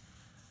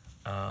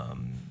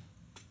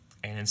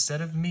 And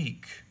instead of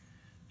meek,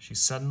 she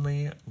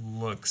suddenly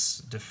looks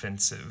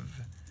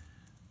defensive.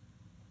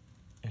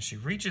 And she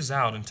reaches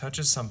out and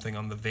touches something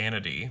on the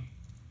vanity.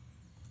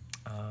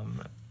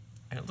 And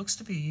it looks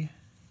to be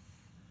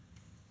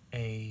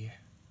a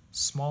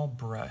small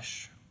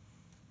brush.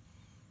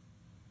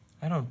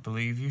 I don't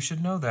believe you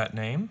should know that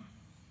name.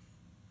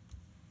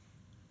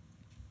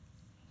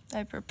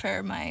 I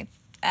prepare my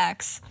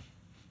axe.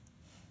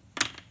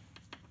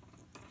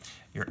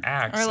 Your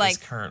axe Or like is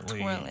currently...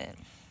 twirl it.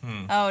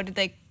 Oh, did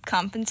they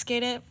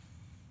confiscate it?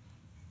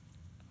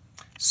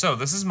 So,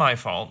 this is my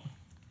fault.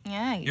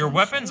 Yeah. Your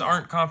weapons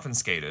aren't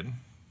confiscated.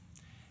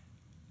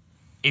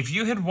 If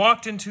you had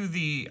walked into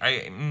the...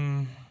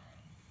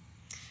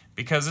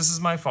 because this is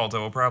my fault, I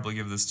will probably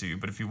give this to you.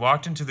 But if you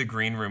walked into the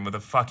green room with a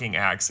fucking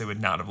axe, they would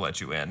not have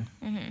let you in.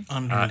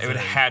 Under It would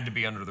have had to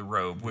be under the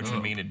robe, which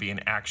would mean it'd be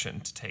an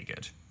action to take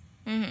it.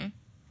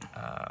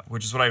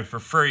 Which is what I would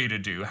prefer you to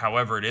do.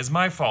 However, it is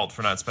my fault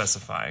for not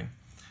specifying.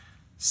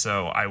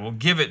 So I will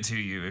give it to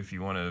you if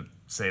you want to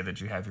say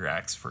that you have your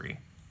axe free.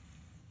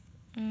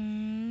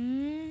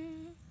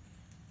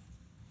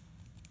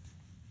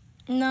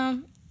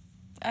 No.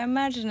 I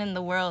imagine in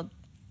the world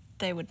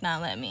they would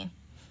not let me.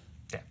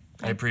 Yeah,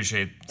 I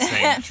appreciate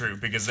saying true,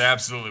 because they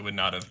absolutely would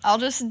not have. I'll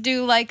just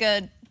do like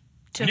a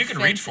And you can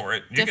reach for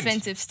it. You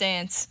defensive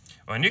stance.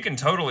 Well, and you can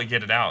totally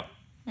get it out.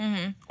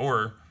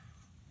 Or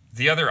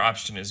the other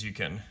option is you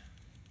can,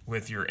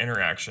 with your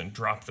interaction,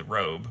 drop the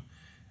robe,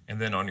 and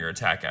then on your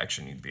attack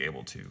action, you'd be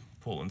able to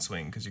pull and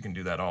swing, because you can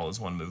do that all as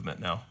one movement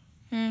now.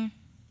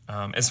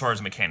 As far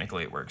as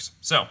mechanically it works.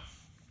 So,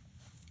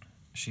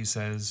 she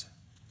says,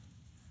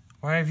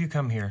 "Why have you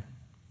come here?"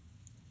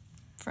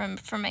 For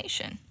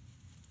information.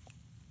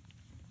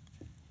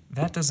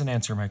 That doesn't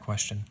answer my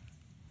question.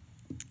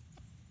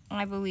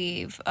 I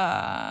believe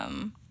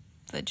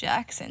the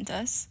Jack sent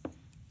us.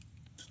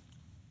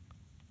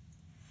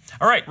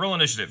 All right, roll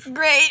initiative.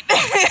 Great.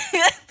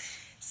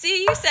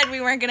 See, you said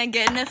we weren't going to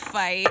get in a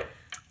fight.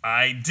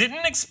 I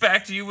didn't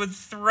expect you would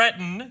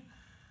threaten.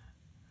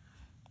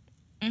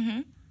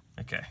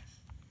 Okay.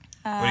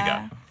 What do you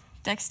got?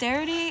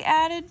 Dexterity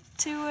added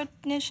to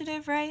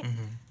initiative, right?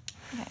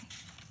 Okay.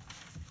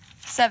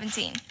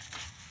 17.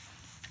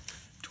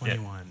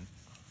 21.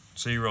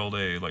 So you rolled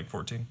a,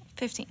 14?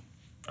 15.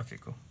 Okay,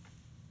 cool.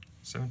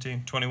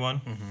 17,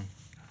 21?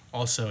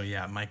 Also,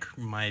 yeah,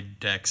 my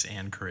dex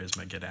and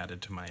charisma get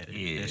added to my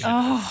initiative.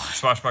 Oh,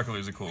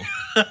 Swashbucklers are cool.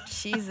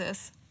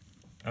 Jesus.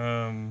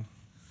 Um,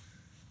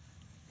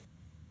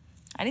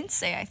 I didn't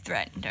say I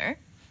threatened her.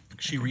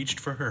 She reached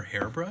for her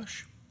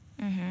hairbrush.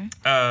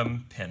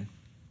 pen.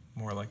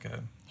 more like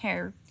a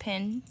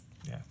Hairpin.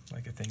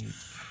 like a thing you.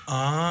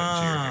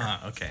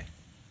 Okay.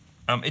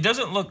 It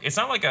doesn't look. It's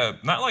not like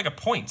a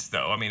point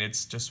though. I mean,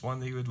 it's just one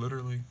that you would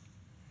literally.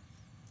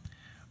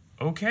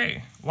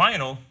 Okay,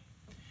 Lyonel.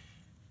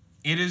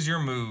 It is your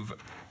move.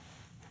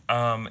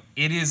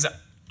 It is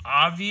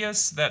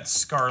obvious that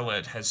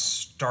Scarlet has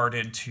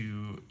started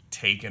to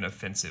take an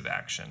offensive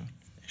action.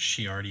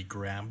 She already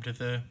grabbed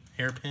the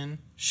hairpin.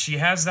 She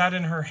has that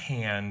in her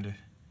hand,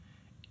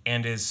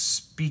 and is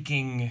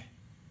speaking.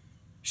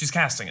 She's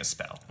casting a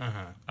spell.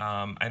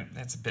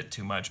 That's a bit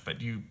too much,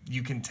 but you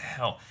can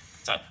tell.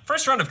 So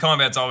first round of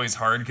combat's always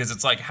hard because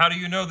it's like, how do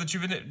you know that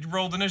you've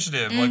rolled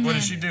initiative? Like, what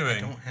is she doing?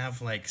 I don't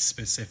have like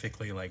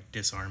specifically like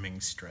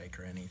disarming strike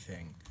or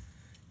anything.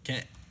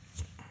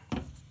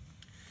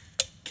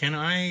 Can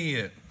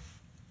I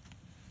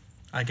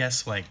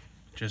guess like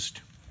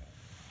just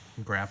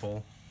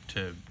grapple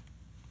to.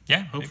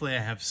 Yeah. Hopefully, I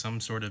have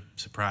some sort of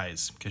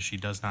surprise because she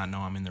does not know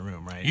I'm in the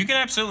room, right? You can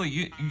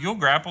absolutely you'll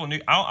grapple,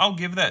 and I'll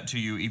give that to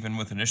you even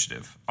with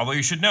initiative. Although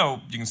you should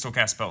know you can still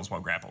cast spells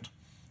while grappled.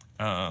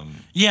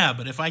 Yeah,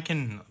 but if I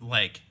can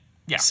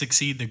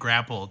succeed the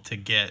grapple to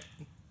get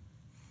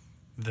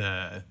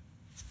the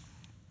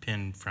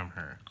pin from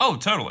her. Oh,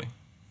 totally.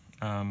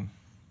 Or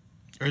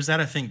is that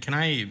a thing? Can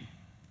I?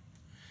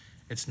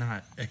 It's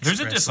not. There's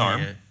a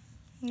disarm.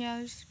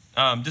 Yeah.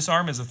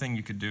 Disarm is a thing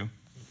you could do.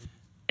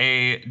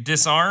 A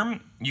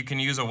disarm, you can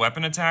use a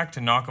weapon attack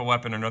to knock a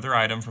weapon or another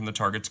item from the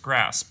target's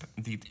grasp.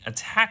 The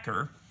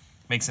attacker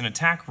makes an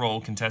attack roll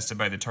contested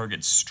by the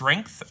target's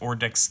strength or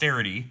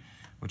dexterity,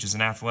 which is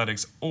an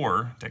athletics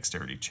or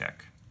dexterity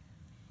check.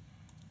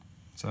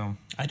 So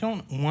I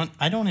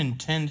don't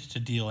intend to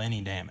deal any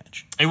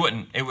damage. It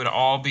wouldn't. It would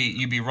all be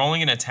you'd be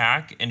rolling an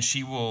attack, and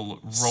she will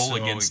roll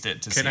against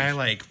it to see. Could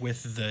I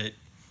with the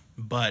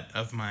butt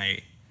of my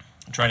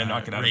trying to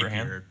knock it out of her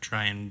hand?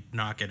 Try and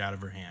knock it out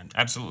of her hand.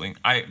 Absolutely.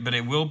 But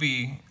it will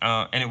be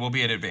and it will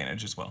be at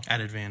advantage as well. At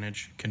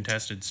advantage,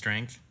 contested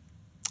strength.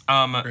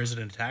 Or is it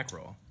an attack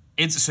roll?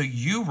 It's so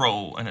you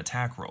roll an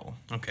attack roll.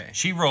 Okay.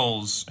 She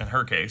rolls, in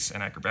her case,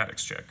 an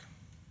acrobatics check.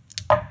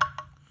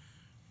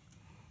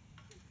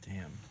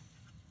 Damn.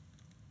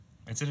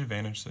 It's at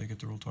advantage, so you get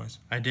to roll twice.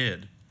 I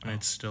did. And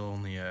it's still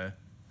only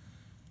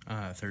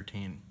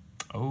 13.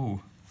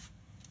 Oh.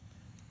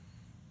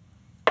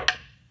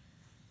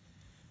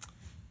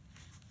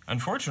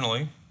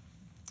 Unfortunately,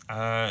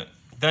 that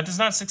does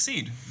not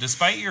succeed.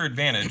 Despite your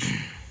advantage,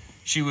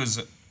 she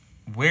was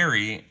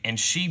wary, and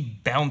she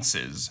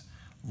bounces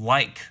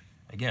like,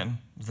 again,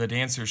 the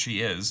dancer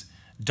she is,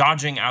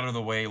 dodging out of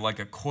the way like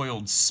a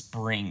coiled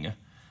spring,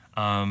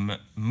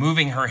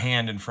 moving her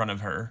hand in front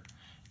of her,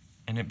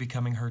 and it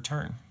becoming her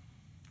turn.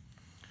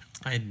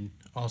 I'd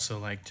also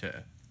like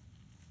to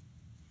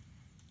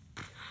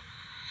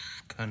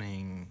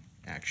cunning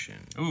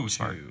action. Ooh,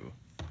 smart. To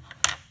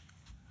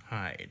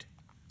hide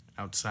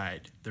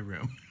outside the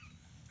room.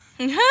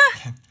 So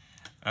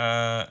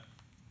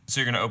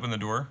you're going to open the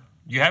door?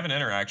 You have an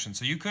interaction,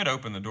 so you could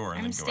open the door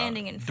and then go out. I'm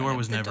standing in front Door of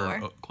was the never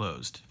door.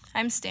 closed.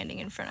 I'm standing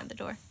in front of the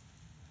door.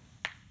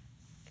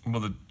 Well,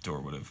 the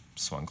door would have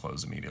swung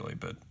closed immediately,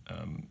 but...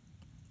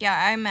 Yeah,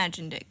 I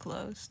imagined it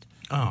closed.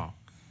 Oh.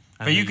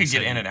 But you could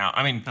get in and out.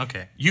 I mean,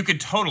 okay. You could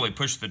totally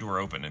push the door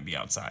open and be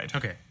outside.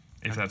 Okay.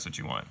 If that's what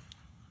you want.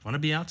 Want to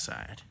be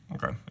outside.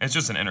 Okay. It's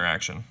just an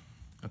interaction.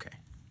 Okay.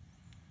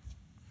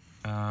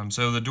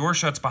 So the door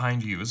shuts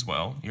behind you as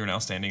well. You're now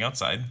standing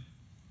outside.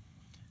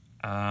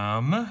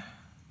 That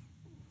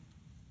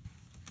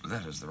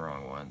is the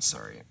wrong one.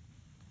 Sorry.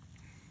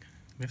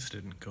 This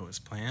didn't go as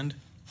planned.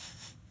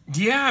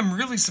 Yeah, I'm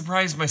really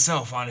surprised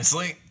myself,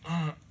 honestly.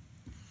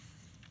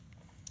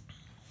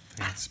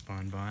 Thanks,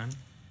 Bon Bon.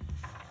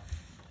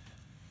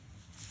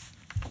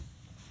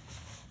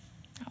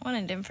 I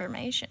wanted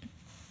information.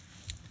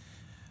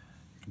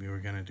 We were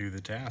going to do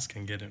the task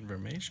and get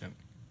information.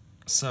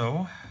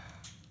 So,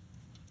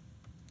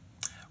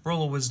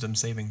 roll a wisdom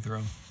saving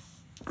throw.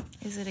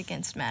 Is it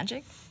against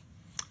magic?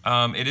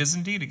 It is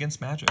indeed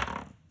against magic.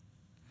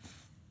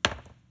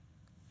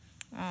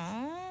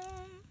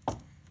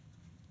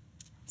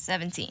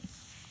 17.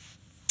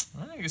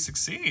 Well, you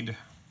succeed.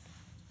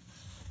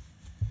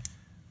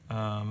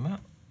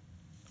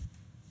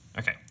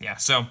 Okay, yeah.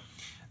 So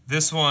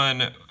this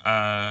one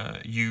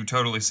you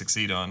totally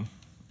succeed on.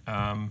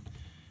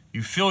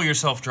 You feel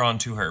yourself drawn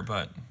to her,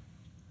 but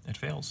it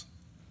fails.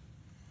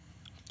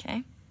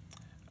 Okay.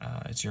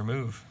 It's your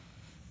move.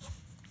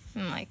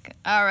 I'm like,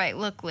 all right,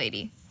 look,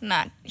 lady, I'm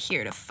not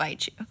here to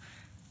fight you.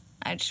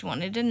 I just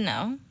wanted to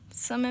know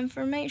some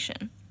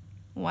information.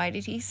 Why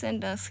did he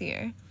send us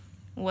here?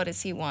 What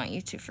does he want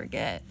you to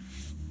forget?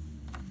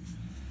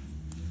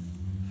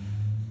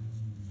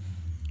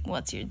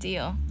 What's your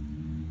deal?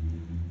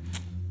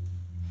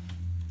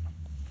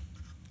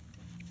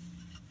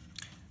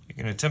 You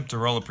can attempt to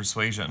roll a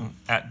persuasion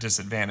at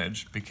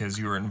disadvantage because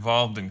you were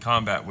involved in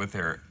combat with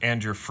her,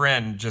 and your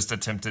friend just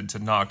attempted to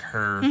knock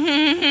her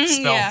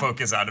spell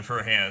focus out of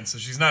her hand, so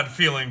she's not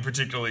feeling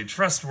particularly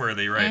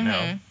trustworthy right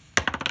now.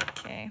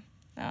 Okay.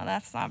 No,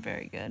 that's not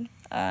very good.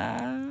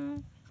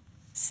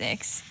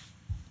 6.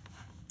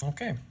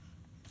 Okay.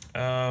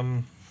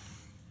 Just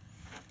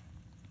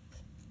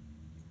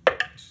gonna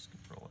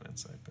roll an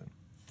insight, but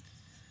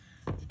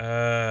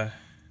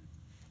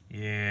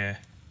yeah.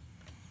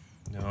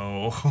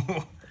 No.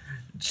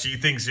 She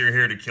thinks you're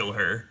here to kill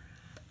her.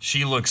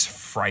 She looks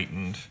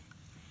frightened.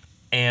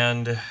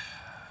 And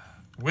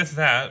with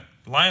that,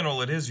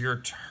 Lyonel, it is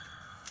your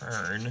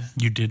turn.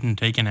 You didn't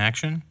take an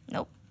action?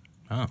 Nope.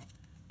 Oh.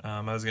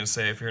 I was gonna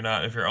say if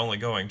you're only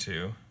going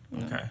to.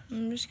 Okay.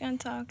 I'm just gonna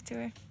talk to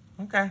her.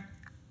 Okay.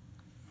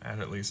 That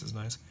at least is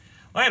nice.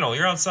 Lyonel,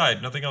 you're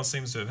outside. Nothing else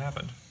seems to have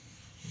happened,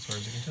 as far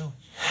as you can tell.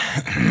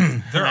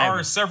 There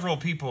are several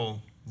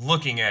people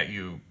looking at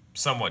you,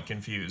 somewhat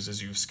confused,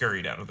 as you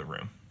scurried out of the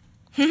room.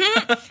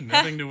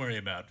 Nothing to worry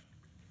about.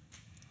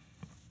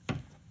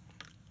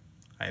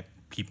 I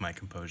keep my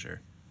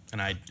composure,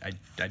 and I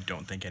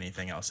don't think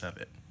anything else of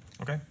it.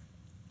 Okay.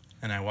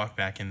 And I walk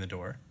back in the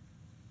door,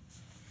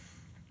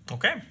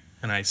 Okay.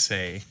 and I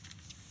say,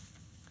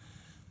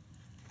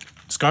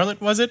 Scarlet,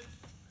 was it?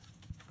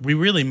 We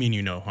really mean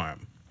you no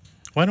harm.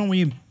 Why don't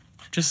we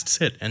just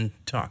sit and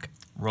talk?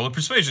 Roll a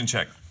persuasion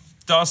check.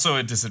 Also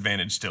a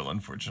disadvantage still,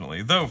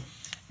 unfortunately. Though,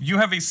 you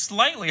have a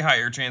slightly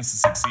higher chance to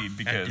succeed At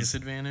because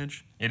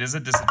disadvantage? it is a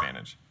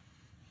disadvantage.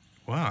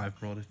 Wow, I've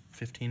rolled a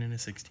 15 and a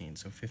 16,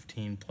 so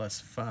 15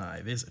 plus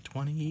 5 is a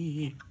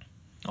 20.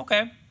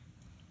 Okay.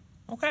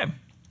 Okay.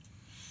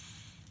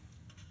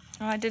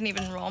 Oh, I didn't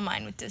even roll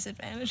mine with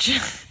disadvantage.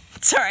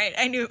 It's alright.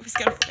 I knew it was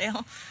gonna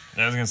fail.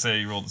 I was going to say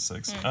you rolled a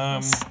 6.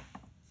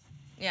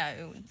 Yeah.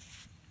 It would.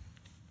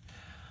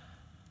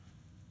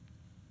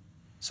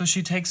 So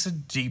she takes a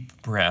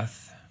deep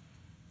breath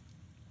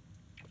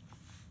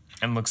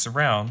and looks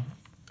around.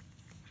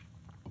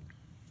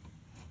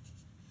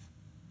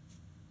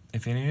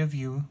 If any of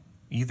you,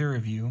 either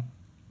of you,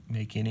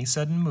 make any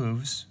sudden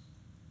moves,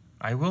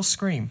 I will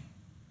scream.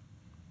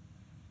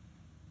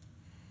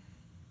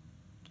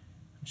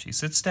 She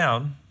sits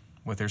down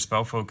with her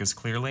spell focus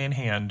clearly in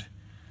hand,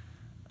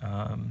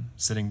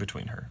 sitting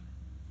between her.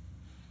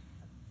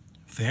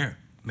 Fair.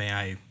 May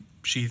I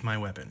sheath my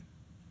weapon?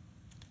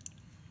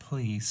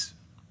 Please.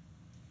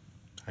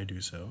 I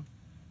do so.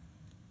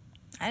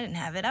 I didn't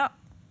have it out.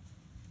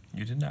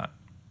 You did not.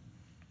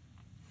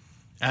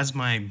 As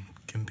my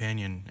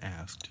companion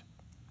asked,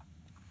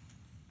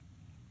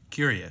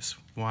 curious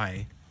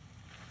why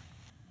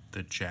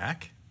the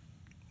Jack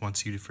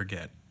wants you to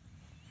forget.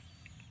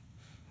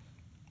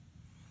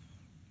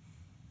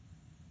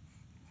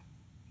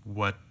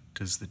 What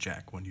does the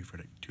Jack want you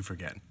to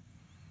forget?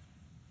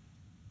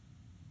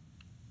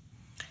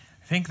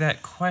 I think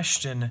that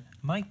question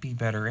might be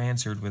better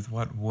answered with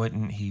what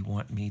wouldn't he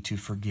want me to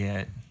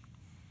forget?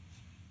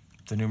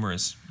 The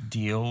numerous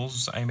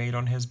deals I made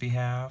on his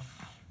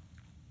behalf.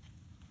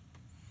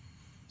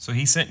 So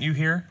he sent you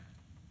here?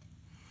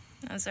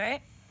 That's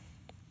right.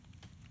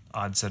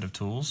 Odd set of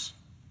tools.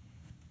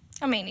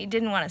 I mean, he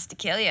didn't want us to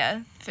kill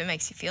you, if it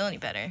makes you feel any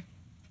better.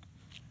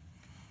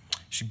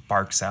 She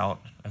barks out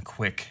a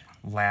quick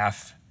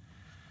laugh.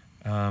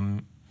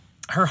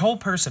 Her whole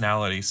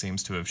personality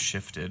seems to have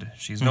shifted.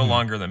 She's no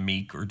longer the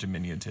meek or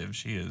diminutive.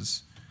 She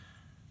is.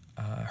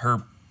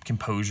 Her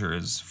composure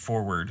is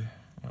forward.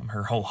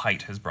 Her whole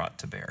height has brought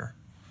to bear.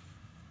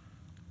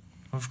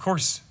 Of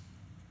course,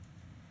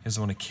 he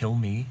doesn't want to kill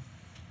me.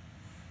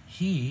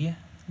 He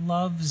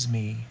loves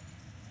me.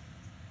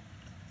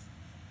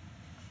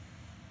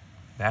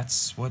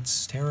 That's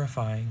what's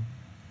terrifying.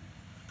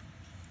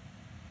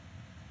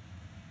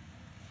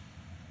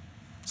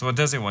 So what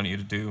does he want you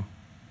to do?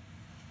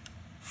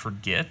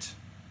 Forget?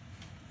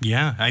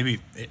 Yeah,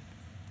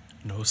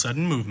 no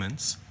sudden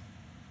movements.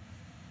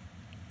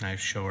 I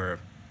show her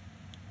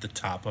the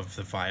top of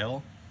the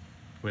vial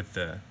with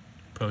the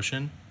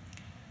potion,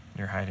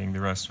 You're hiding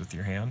the rest with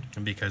your hand?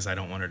 because I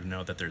don't want her to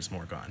know that there's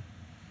more gone.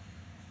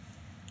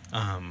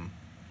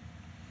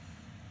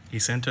 He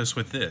sent us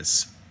with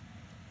this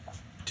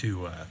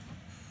to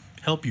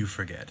help you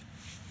forget.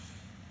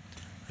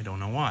 I don't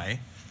know why.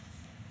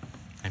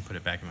 I put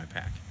it back in my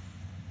pack.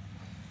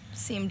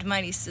 Seemed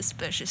mighty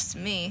suspicious to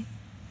me.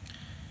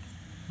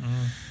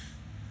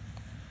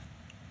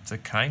 It's a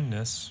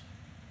kindness.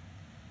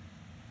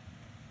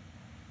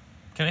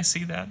 Can I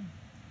see that?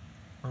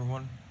 Or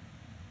one?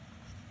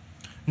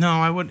 No,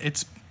 I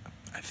wouldn't.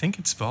 I think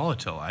it's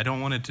volatile. I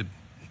don't want it to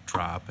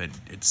drop.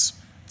 It's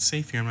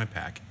safe here in my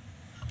pack.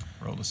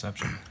 Roll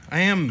deception. I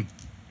am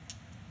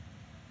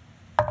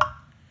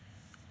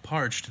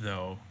parched,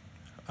 though.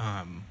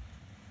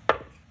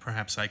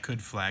 Perhaps I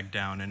could flag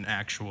down an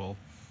actual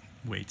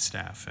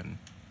waitstaff and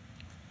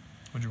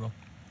What'd you roll?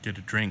 get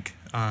a drink.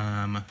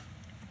 19.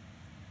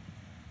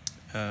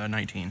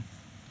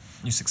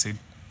 You succeed.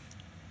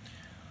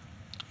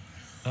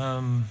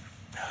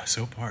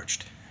 So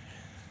parched.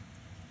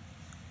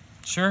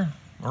 Sure.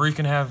 Or you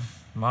can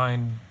have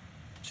mine.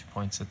 She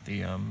points at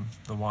the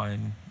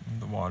wine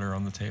and the water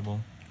on the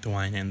table. The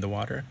wine and the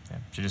water. Yeah,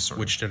 she just sort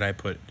Which did I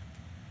put?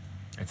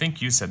 I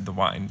think you said the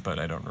wine, but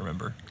I don't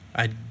remember.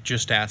 I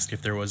just asked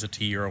if there was a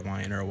tea or a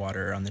wine or a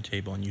water on the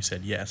table, and you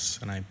said yes.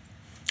 And I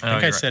I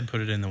think I you're said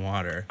put it in the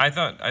water. I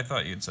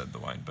thought you'd said the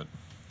wine, but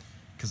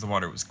because the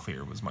water was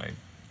clear was my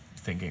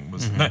thinking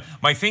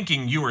my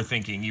thinking. You were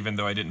thinking, even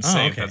though I didn't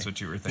say if okay. that's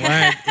what you were thinking.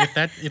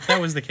 Well, if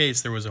that was the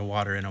case, there was a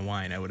water in a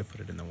wine, I would have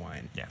put it in the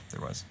wine. Yeah,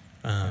 there was.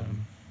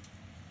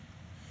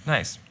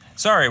 Nice.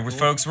 Sorry,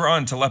 folks, we're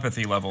on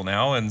telepathy level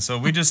now, and so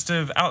we just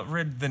have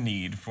outrid the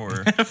need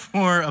for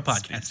For a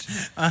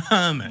podcast.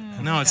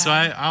 No, so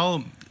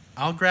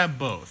I'll grab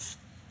both,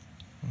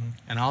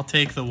 and I'll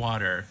take the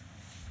water,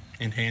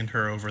 and hand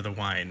her over the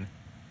wine,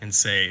 and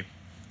say,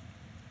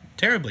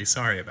 "Terribly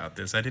sorry about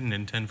this. I didn't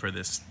intend for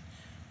this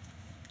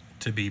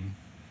to be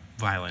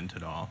violent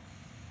at all."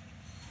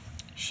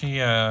 She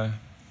And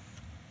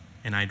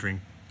I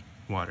drink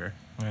water.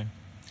 right.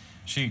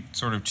 She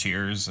sort of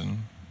cheers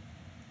and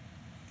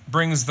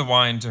brings the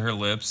wine to her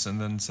lips and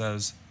then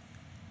says,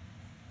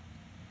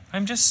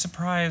 "I'm just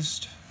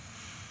surprised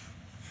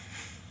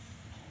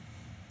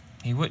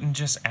he wouldn't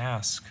just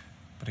ask,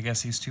 but I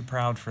guess he's too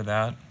proud for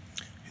that."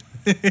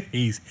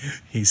 He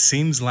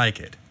seems like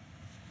it.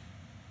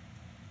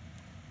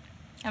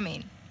 I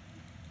mean,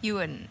 you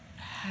wouldn't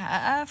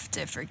have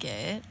to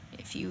forget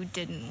if you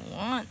didn't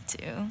want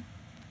to.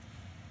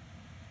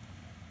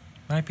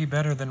 Might be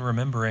better than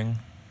remembering.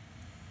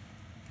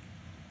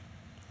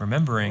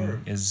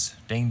 Remembering is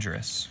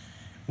dangerous.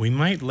 We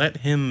might let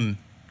him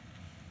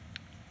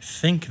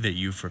think that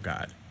you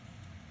forgot.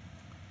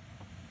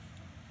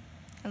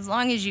 As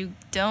long as you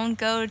don't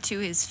go to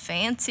his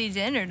fancy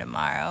dinner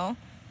tomorrow,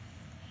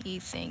 he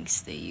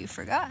thinks that you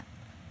forgot.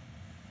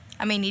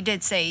 I mean, he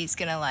did say he's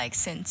gonna, like,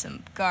 send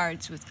some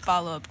guards with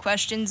follow-up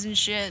questions and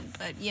shit,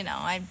 but, you know,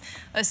 I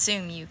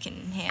assume you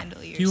can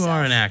handle yourself. You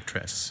are an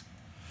actress,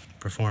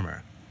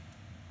 performer.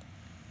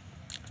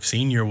 I've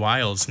seen your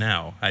wiles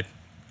now. I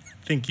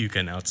think you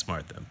can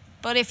outsmart them.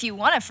 But if you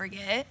want to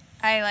forget,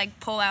 I, like,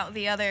 pull out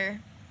the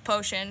other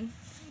potion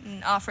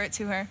and offer it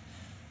to her.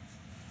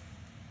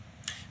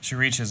 She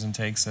reaches and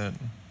takes it.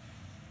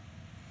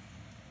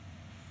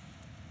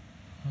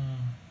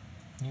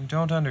 You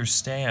don't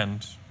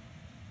understand.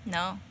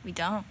 No, we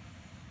don't.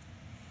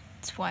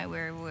 That's why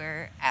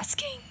we're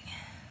asking.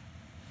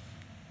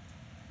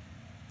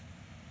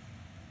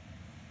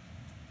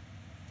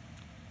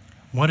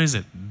 What is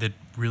it that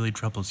really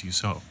troubles you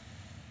so?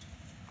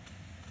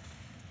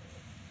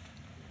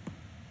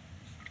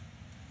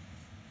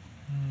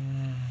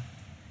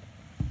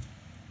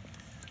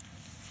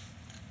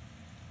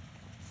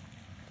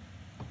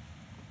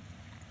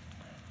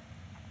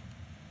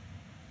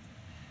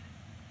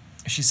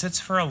 She sits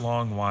for a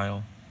long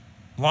while,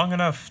 long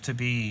enough to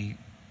be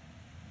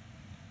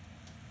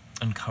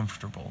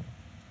uncomfortable.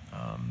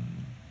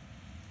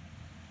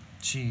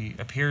 She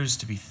appears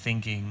to be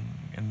thinking,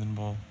 and then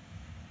will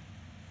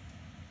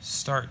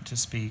start to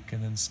speak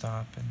and then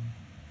stop. And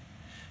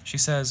she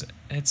says,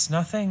 "It's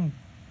nothing.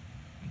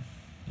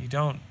 You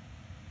don't.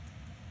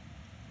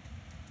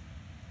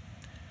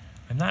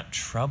 I'm not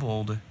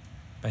troubled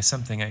by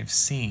something I've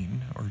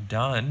seen or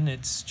done.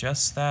 It's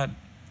just that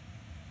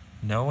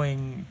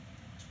knowing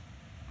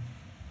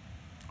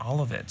all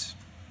of it,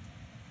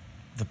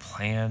 the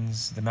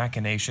plans, the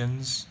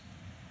machinations,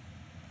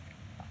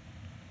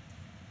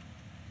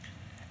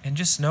 and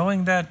just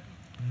knowing that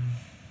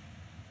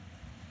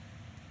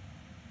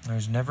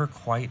there's never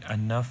quite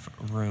enough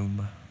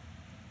room."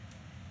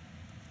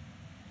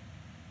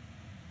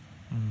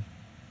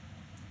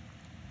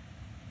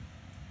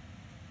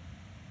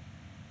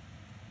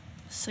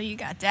 So you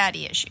got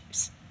daddy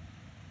issues.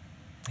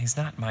 He's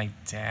not my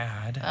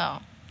dad.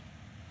 Oh.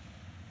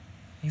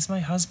 He's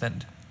my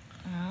husband.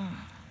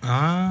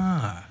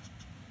 Ah,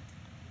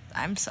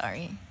 I'm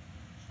sorry.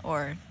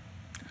 Or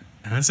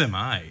as am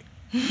I.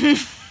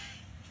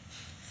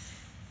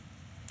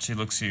 She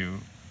looks you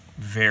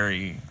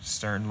very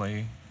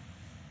sternly.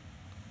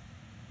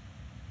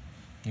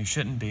 You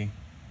shouldn't be.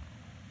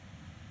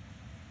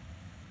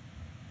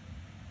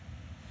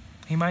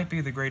 He might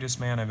be the greatest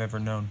man I've ever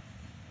known.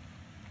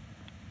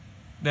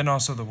 Then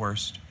also the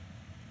worst.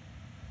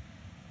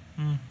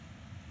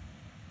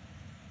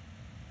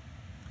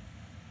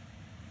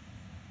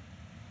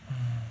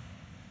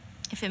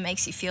 if it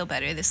makes you feel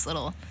better, this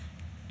little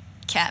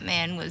cat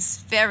man was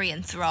very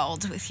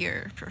enthralled with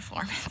your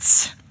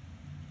performance.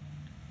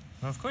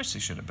 Well, of course he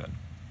should have been.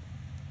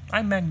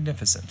 I'm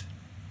magnificent.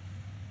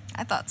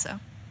 I thought so.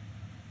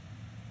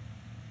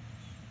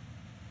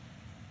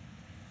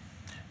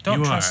 Don't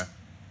You trust.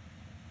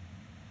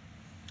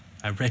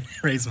 are. I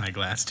raise my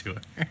glass to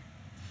her.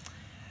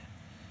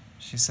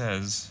 She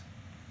says,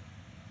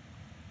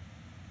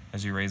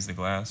 as you raise the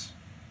glass,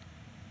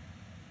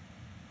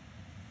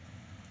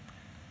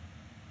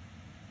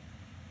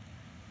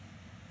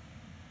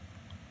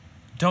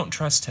 don't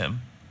trust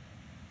him.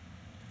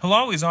 He'll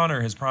always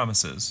honor his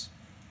promises.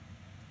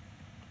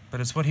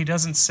 But it's what he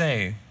doesn't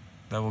say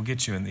that will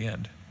get you in the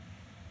end.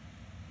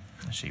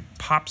 And she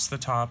pops the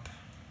top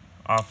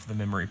off the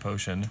memory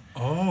potion.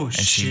 Oh, and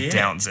she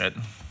downs it.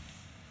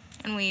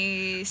 And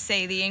we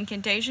say the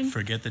incantation.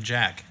 Forget the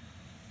jack.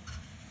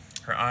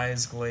 Her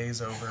eyes glaze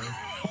over.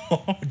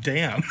 Oh,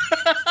 damn.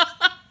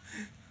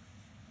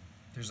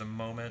 There's a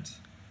moment.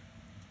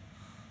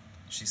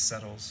 She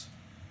settles.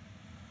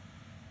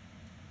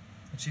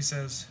 And she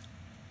says,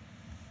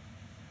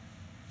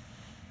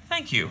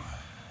 "Thank you.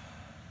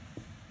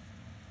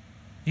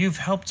 You've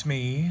helped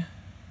me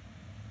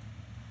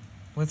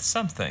with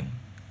something,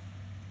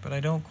 but I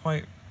don't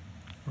quite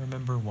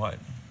remember what."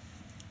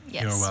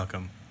 Yes. You're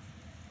welcome.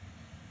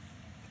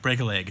 Break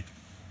a leg.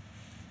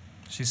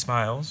 She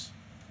smiles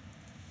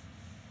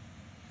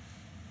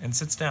and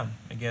sits down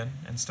again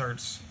and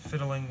starts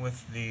fiddling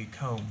with the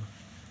comb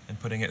and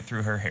putting it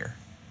through her hair.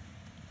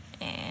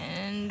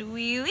 And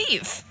we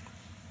leave.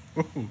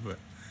 Ooh.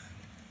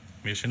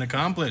 Mission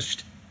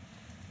accomplished.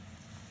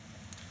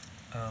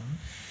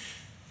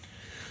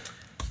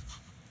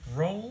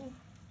 Roll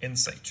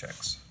insight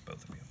checks,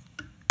 both of you.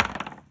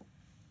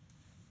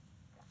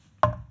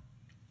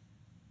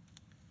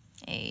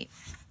 8.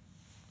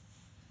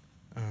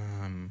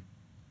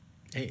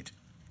 8.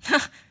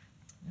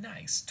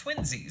 Nice.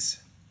 Twinsies.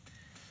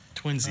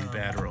 Twinsy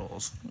bad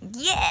rolls.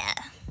 Yeah.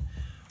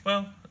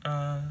 Well,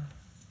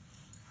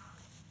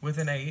 with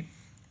an 8,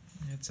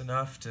 it's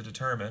enough to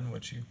determine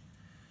what you...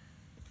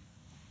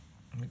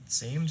 It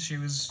seemed she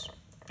was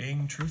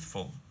being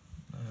truthful.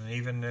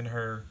 Even in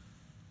her...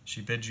 She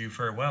bids you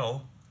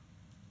farewell.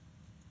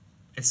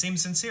 It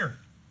seems sincere.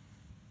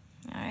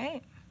 All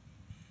right.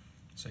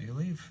 So you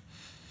leave.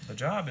 The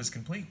job is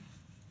complete.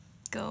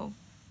 Go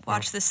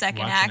watch the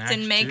second watch an act act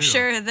and make two.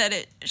 sure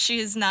that she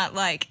is not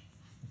like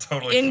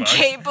Totally fucked.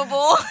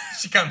 incapable.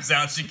 She comes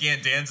out, she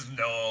can't dance.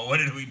 No, what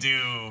did we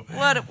do?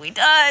 What have we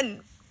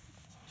done?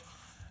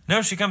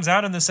 No, she comes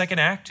out, and the second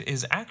act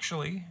is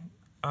actually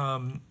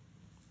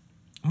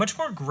much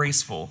more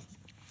graceful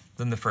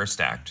than the first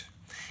act.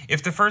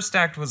 If the first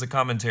act was a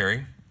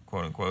commentary,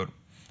 quote unquote,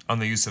 on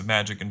the use of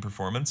magic in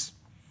performance,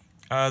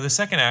 the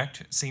second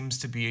act seems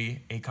to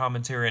be a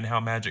commentary on how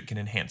magic can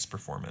enhance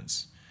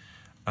performance.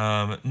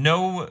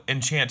 No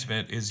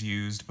enchantment is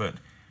used, but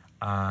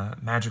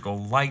magical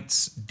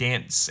lights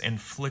dance and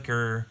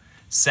flicker.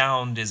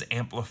 Sound is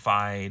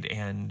amplified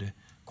and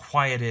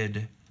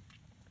quieted.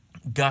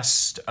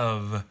 Gust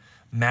of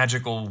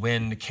magical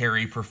wind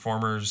carry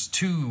performers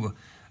to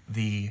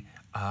the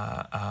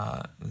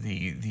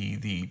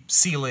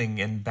ceiling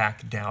and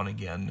back down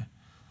again.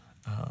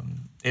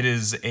 It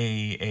is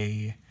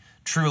a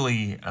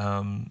truly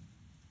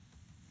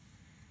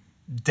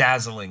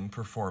dazzling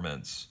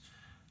performance.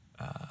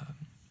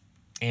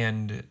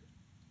 And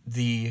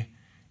the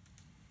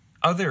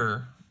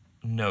other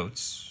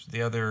notes,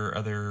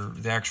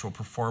 the actual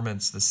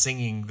performance, the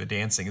singing, the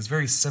dancing is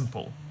very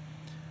simple,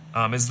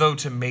 as though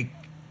to make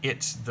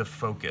it the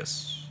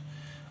focus,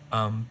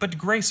 but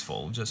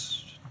graceful,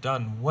 just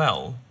done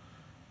well.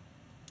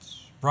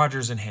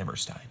 Rogers and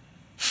Hammerstein.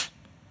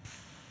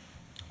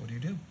 What do you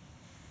do?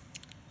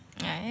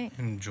 All right.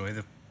 Enjoy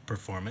the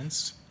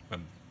performance. A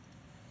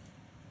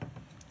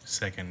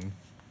second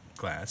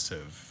glass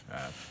of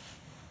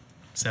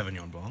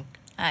Sauvignon Blanc.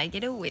 I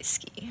get a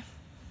whiskey.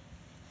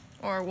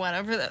 Or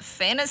whatever the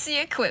fantasy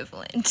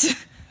equivalent.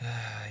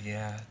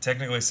 Yeah,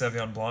 technically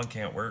Sauvignon Blanc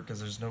can't work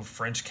because there's no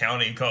French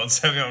county called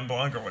Sauvignon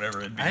Blanc or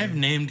whatever it'd be. I have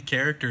named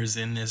characters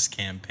in this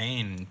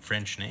campaign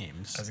French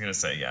names. I was gonna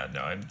say, yeah,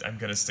 no, I'm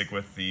gonna stick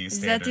with the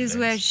standard That is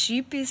where names.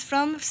 sheep is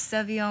from,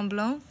 Sauvignon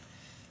Blanc.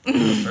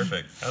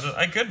 Perfect.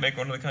 I could make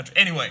one of the country.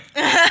 Anyway,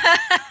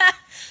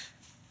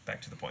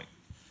 back to the point.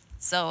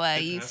 So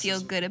you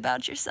feel good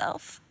about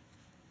yourself?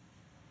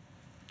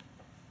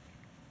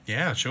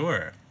 Yeah,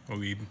 sure.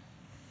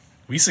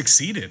 We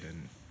succeeded,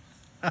 and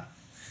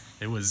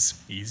it was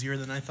easier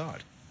than I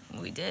thought.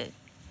 We did.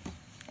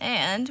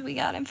 And we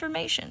got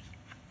information.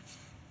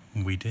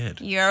 We did.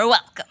 You're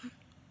welcome.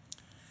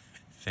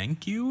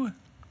 Thank you.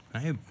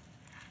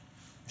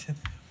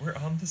 We're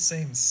on the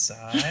same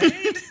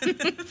side.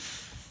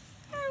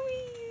 Are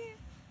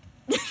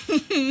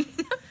we?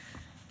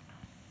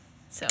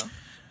 So,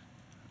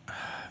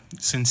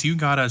 Since you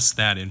got us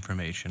that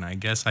information, I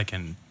guess I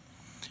can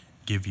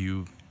give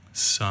you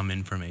some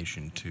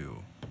information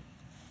too.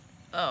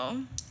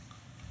 oh.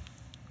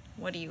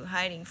 What are you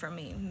hiding from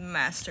me,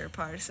 Master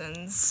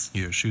Parsons?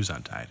 Your shoes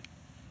untied.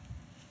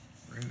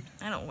 Rude.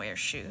 I don't wear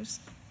shoes.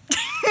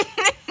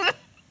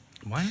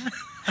 Why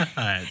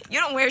not? You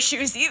don't wear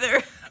shoes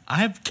either. I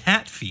have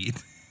cat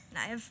feet. And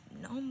I have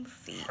gnome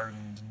feet.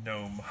 Hardened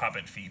gnome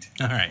hobbit feet.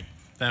 All right,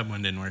 that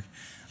one didn't work.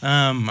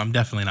 I'm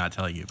definitely not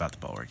telling you about the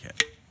Bulwark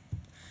yet.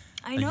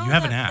 I know you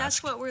haven't that's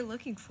asked. what we're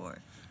looking for.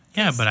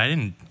 Yeah, but I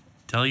didn't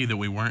tell you that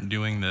we weren't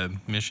doing the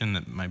mission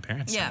that my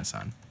parents Yeah. sent us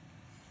on.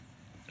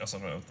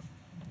 Also,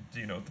 do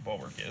you know what the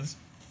Bulwark is?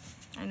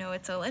 I know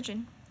it's a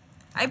legend.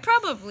 I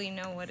probably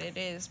know what it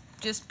is,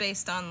 just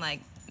based on,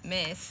 like,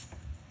 myth.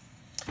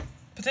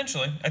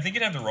 Potentially. I think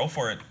you'd have to roll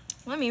for it.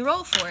 Let me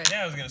roll for it.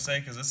 Yeah, I was going to say,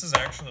 because this is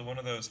actually one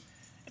of those...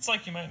 It's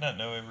like you might not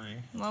know every...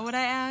 What would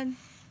I add?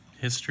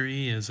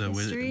 History is a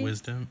History?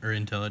 wisdom or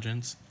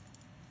intelligence.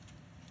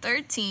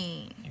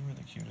 13. You were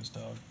the cutest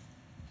dog.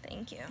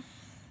 Thank you.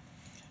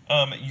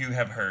 You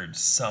have heard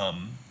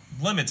some,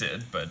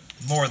 limited, but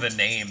more the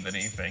name than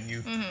anything.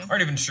 You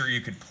aren't even sure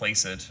you could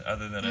place it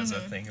other than as a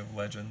thing of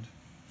legend.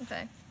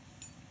 Okay.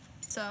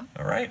 So,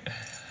 All right.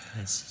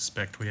 I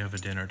suspect we have a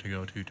dinner to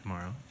go to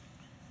tomorrow.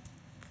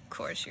 of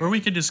course you're... Or we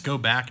could just go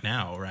back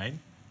now, right?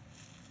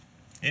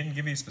 He didn't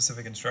give you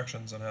specific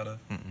instructions on how to.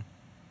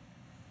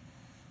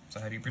 So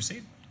how do you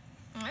proceed?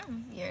 Well,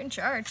 you're in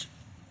charge.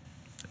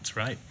 That's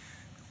right.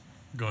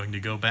 Going to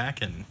go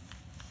back and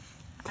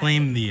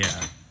claim the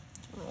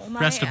Roll my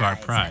rest of our eyes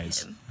at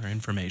prize, him. our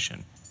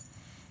information.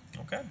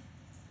 Okay.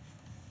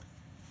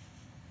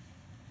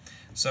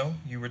 So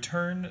you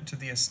return to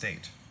the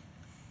estate,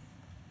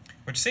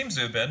 which seems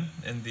to have been,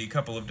 in the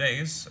couple of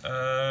days,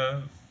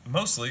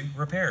 mostly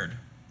repaired.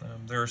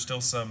 There are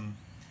still some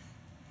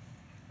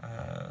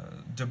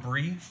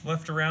debris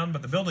left around,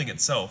 but the building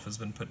itself has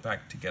been put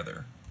back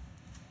together.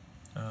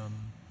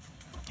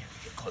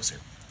 Get closer.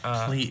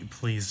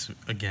 Please,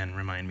 again,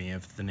 remind me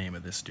of the name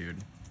of this dude.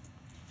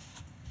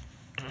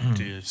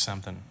 Do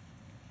something.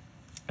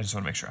 I just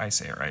want to make sure I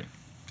say it right,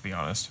 to be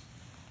honest.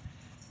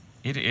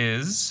 It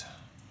is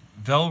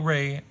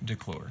Nobleman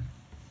Declure.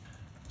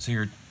 So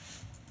you're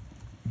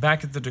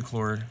back at the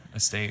Declure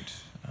estate.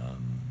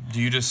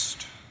 Do you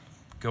just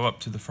go up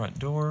to the front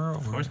door? Or?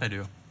 Of course I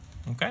do.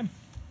 Okay.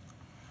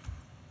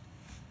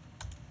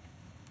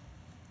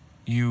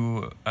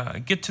 You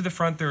get to the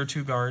front. There are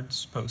 2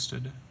 guards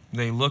posted.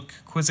 They look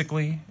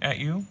quizzically at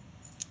you.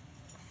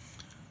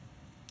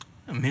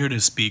 I'm here to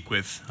speak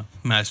with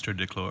Master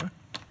Declure.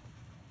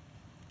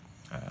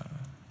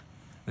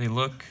 They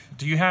look.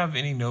 Do you have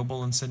any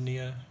noble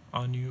insignia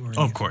on you? Or Oh, of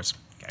anything? course.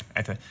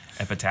 Okay.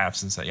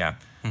 Epitaphs and stuff. Yeah.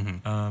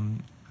 Mm-hmm.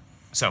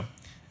 So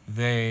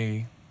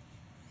they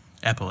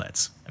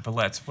Epaulets.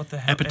 epaulets. What the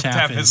hell?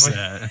 Epitaph is...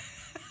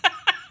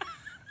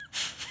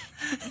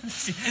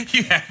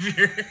 You have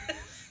your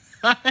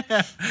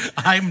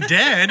I'm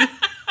dead.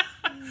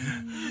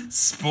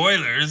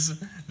 spoilers.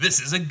 This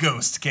is a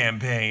ghost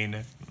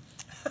campaign.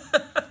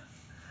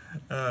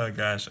 Oh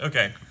gosh.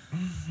 Okay.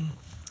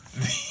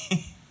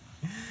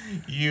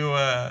 You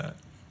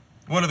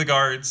one of the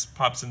guards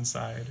pops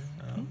inside.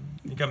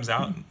 He comes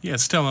out.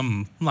 Yes, tell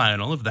him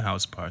Lyonel of the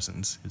House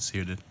Parsons is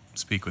here to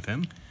speak with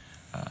him.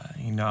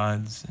 He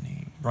nods and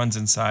he runs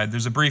inside.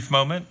 There's a brief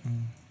moment.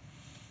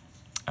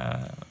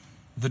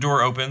 The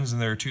door opens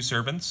and there are 2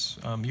 servants.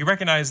 You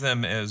recognize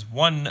them as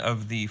one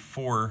of the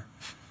 4,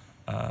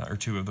 or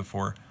 2 of the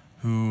 4,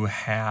 who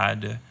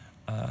had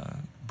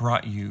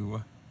brought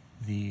you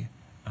the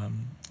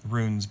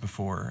runes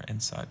before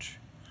and such.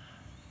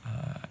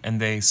 And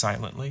they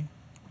silently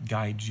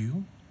guide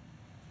you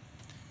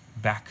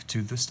back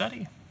to the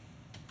study.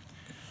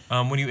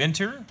 When you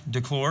enter,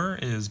 Declure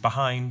is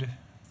behind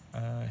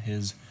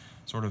his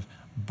sort of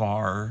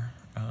bar,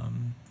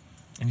 and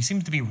he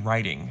seems to be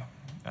writing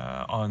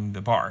on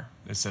the bar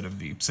instead of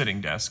the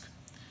sitting desk,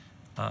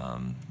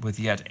 with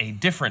yet a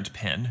different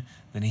pen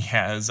than he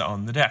has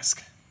on the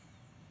desk.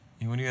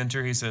 And when you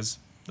enter, he says,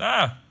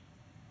 "Ah,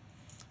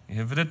 you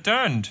have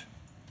returned.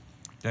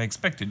 I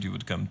expected you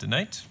would come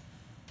tonight."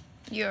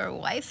 Your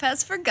wife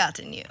has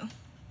forgotten you.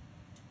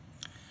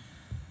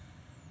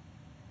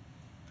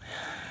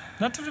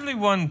 Not really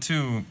one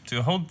to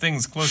hold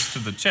things close to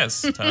the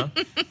chest, huh?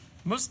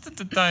 Most of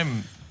the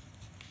time,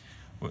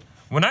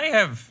 when I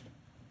have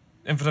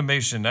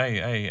information,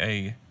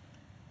 I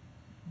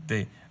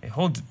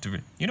hold it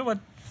to. You know what?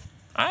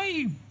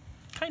 I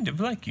kind of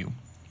like you.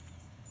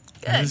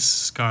 Good. Ms.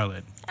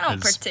 Scarlet I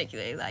don't has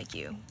particularly like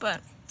you,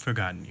 but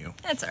forgotten you.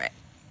 that's all right.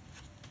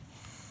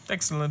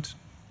 Excellent.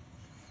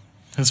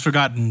 Has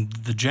forgotten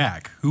the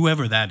Jack,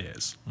 whoever that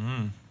is.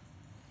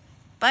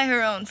 By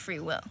her own free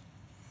will.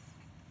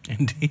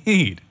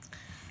 Indeed.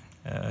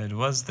 It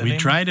was the We name.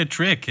 tried a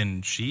trick,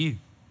 and she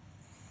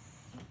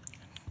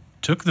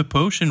took the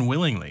potion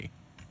willingly.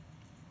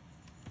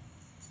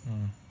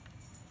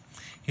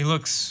 He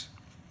looks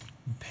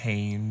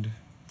pained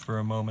for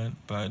a moment,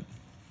 but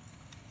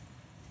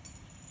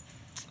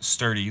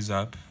sturdies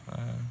up.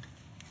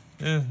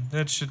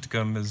 That should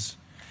come as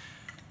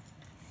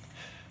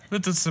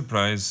little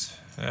surprise.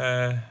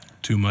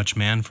 Too much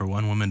man for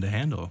one woman to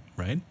handle,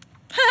 right?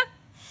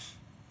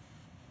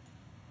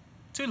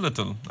 Too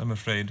little, I'm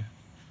afraid.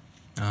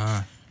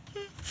 Ah,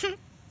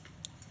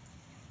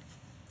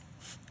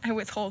 I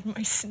withhold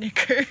my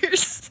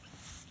Snickers.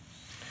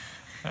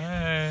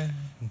 Let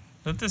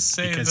us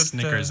say because that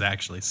Snickers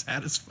actually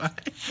satisfy.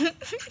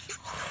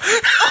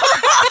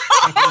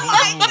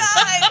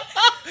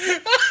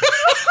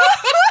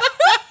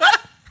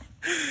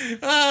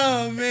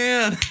 Oh,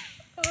 man.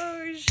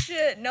 Oh,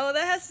 shit. No,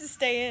 that has to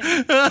stay in.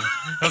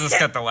 I'll just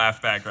cut the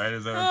laugh back, right?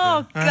 Is that Oh,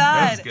 what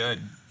that was God. good.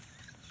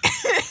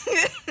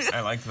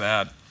 I like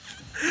that.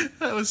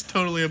 That was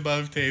totally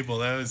above table.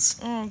 That was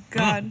Oh,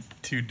 God.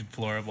 too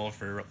deplorable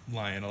for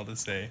Lyonel to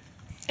say.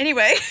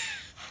 Anyway.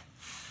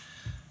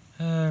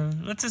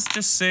 Let us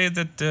just say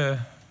that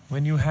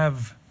when you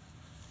have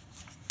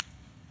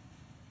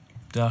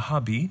the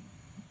hobby,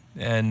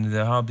 and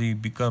the hobby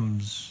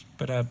becomes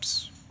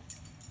perhaps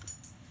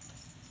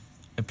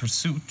a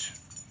pursuit,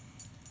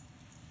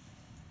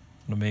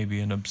 or maybe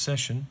an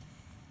obsession,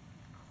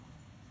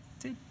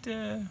 it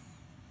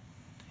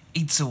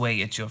eats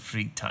away at your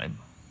free time.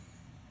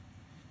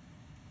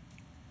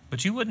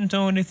 But you wouldn't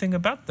know anything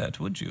about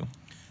that, would you?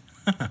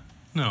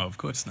 No, of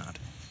course not.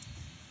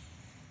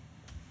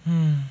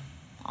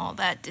 All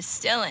that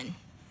distilling.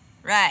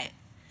 Right.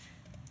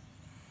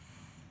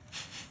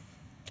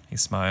 He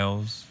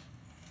smiles.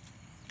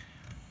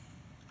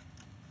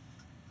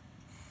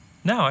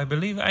 Now, I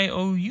believe I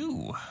owe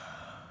you.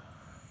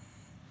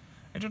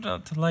 I do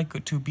not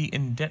like to be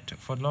in debt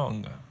for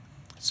long.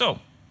 So,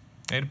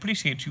 I'd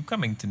appreciate you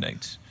coming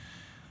tonight.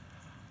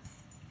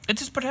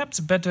 It is perhaps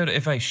better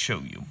if I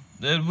show you.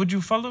 Would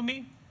you follow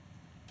me?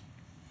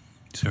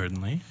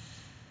 Certainly.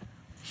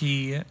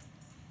 He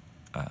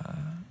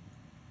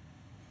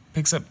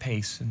picks up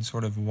pace and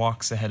sort of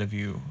walks ahead of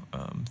you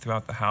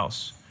throughout the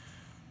house.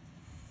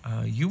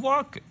 You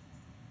walk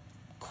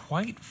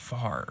quite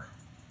far.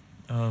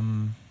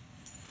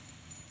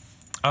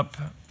 Up,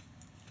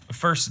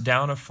 first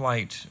down a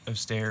flight of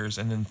stairs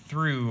and then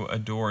through a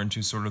door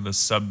into sort of the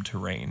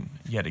subterrane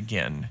yet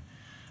again.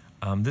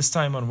 This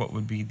time on what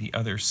would be the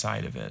other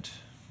side of it.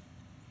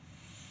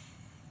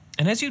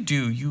 And as you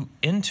do, you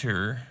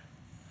enter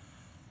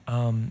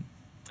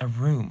a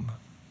room.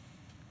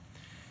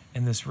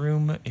 And this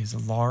room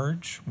is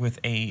large with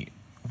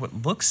what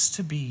looks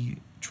to be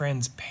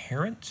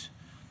transparent,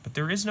 but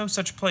there is no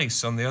such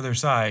place on the other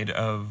side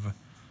of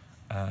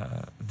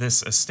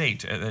this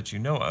estate that you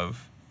know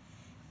of.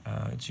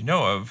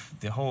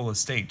 The whole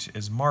estate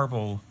is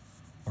marble,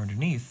 or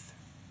underneath,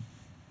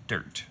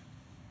 dirt.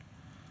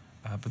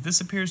 But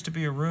this appears to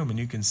be a room, and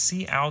you can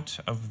see out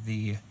of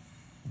the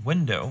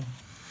window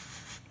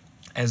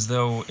as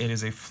though it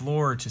is a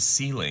floor to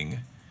ceiling,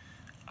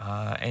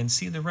 and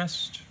see the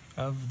rest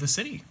of the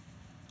city,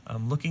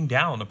 looking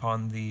down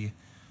upon the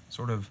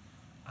sort of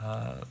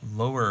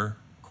lower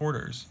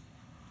quarters.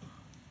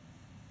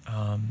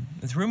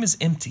 The room is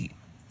empty,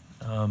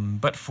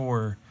 but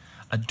for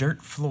a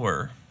dirt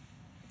floor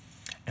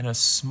and a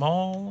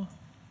small,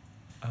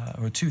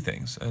 or two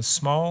things, a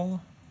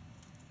small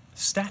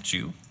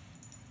statue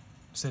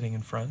sitting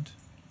in front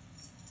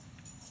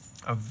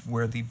of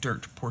where the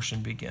dirt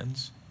portion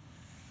begins,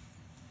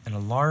 and a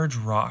large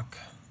rock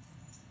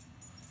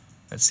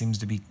that seems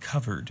to be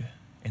covered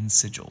in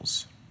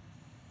sigils.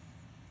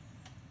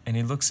 And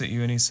he looks at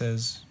you and he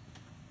says,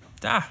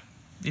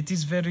 it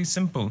is very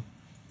simple.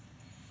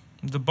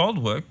 The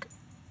Bulwark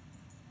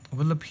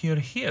will appear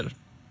here.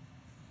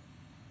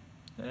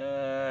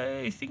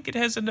 I think it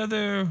has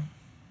another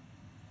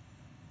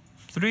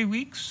 3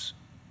 weeks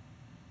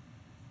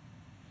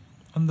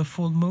on the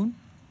full moon.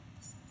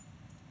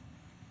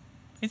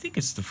 I think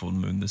it's the full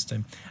moon this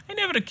time. I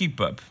never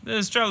keep up. The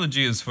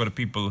astrology is for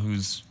people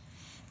whose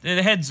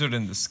heads are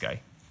in the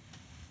sky.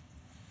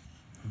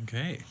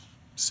 Okay.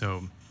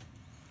 So,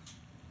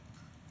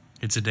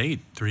 it's a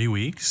date. 3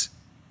 weeks.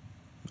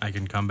 I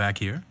can come back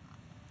here.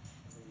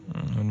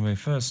 When we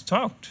first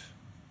talked,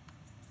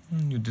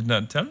 you did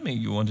not tell me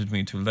you wanted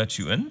me to let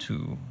you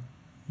into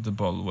the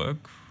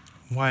Bulwark.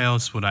 Why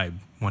else would I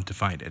want to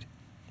find it?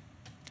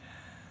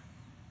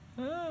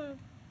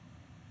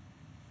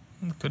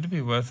 It could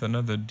be worth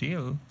another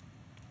deal.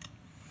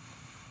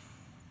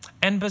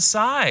 And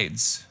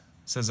besides,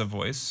 says a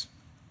voice,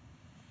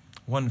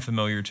 one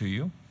familiar to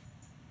you,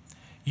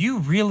 you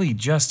really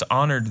just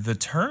honored the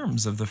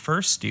terms of the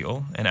first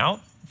deal, and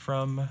out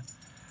from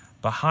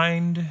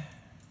behind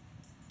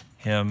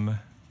him,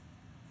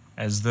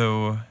 as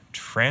though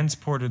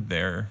transported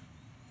there,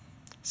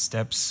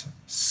 steps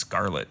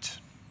Scarlet.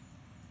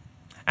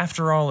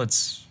 After all,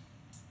 it's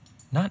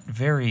not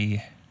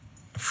very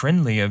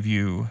friendly of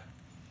you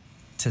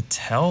to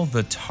tell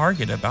the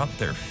target about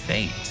their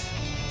fate.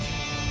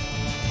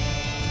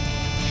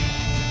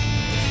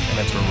 And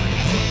that's where we're going to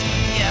go.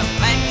 Yep,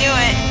 I knew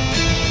it.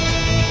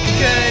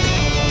 Good.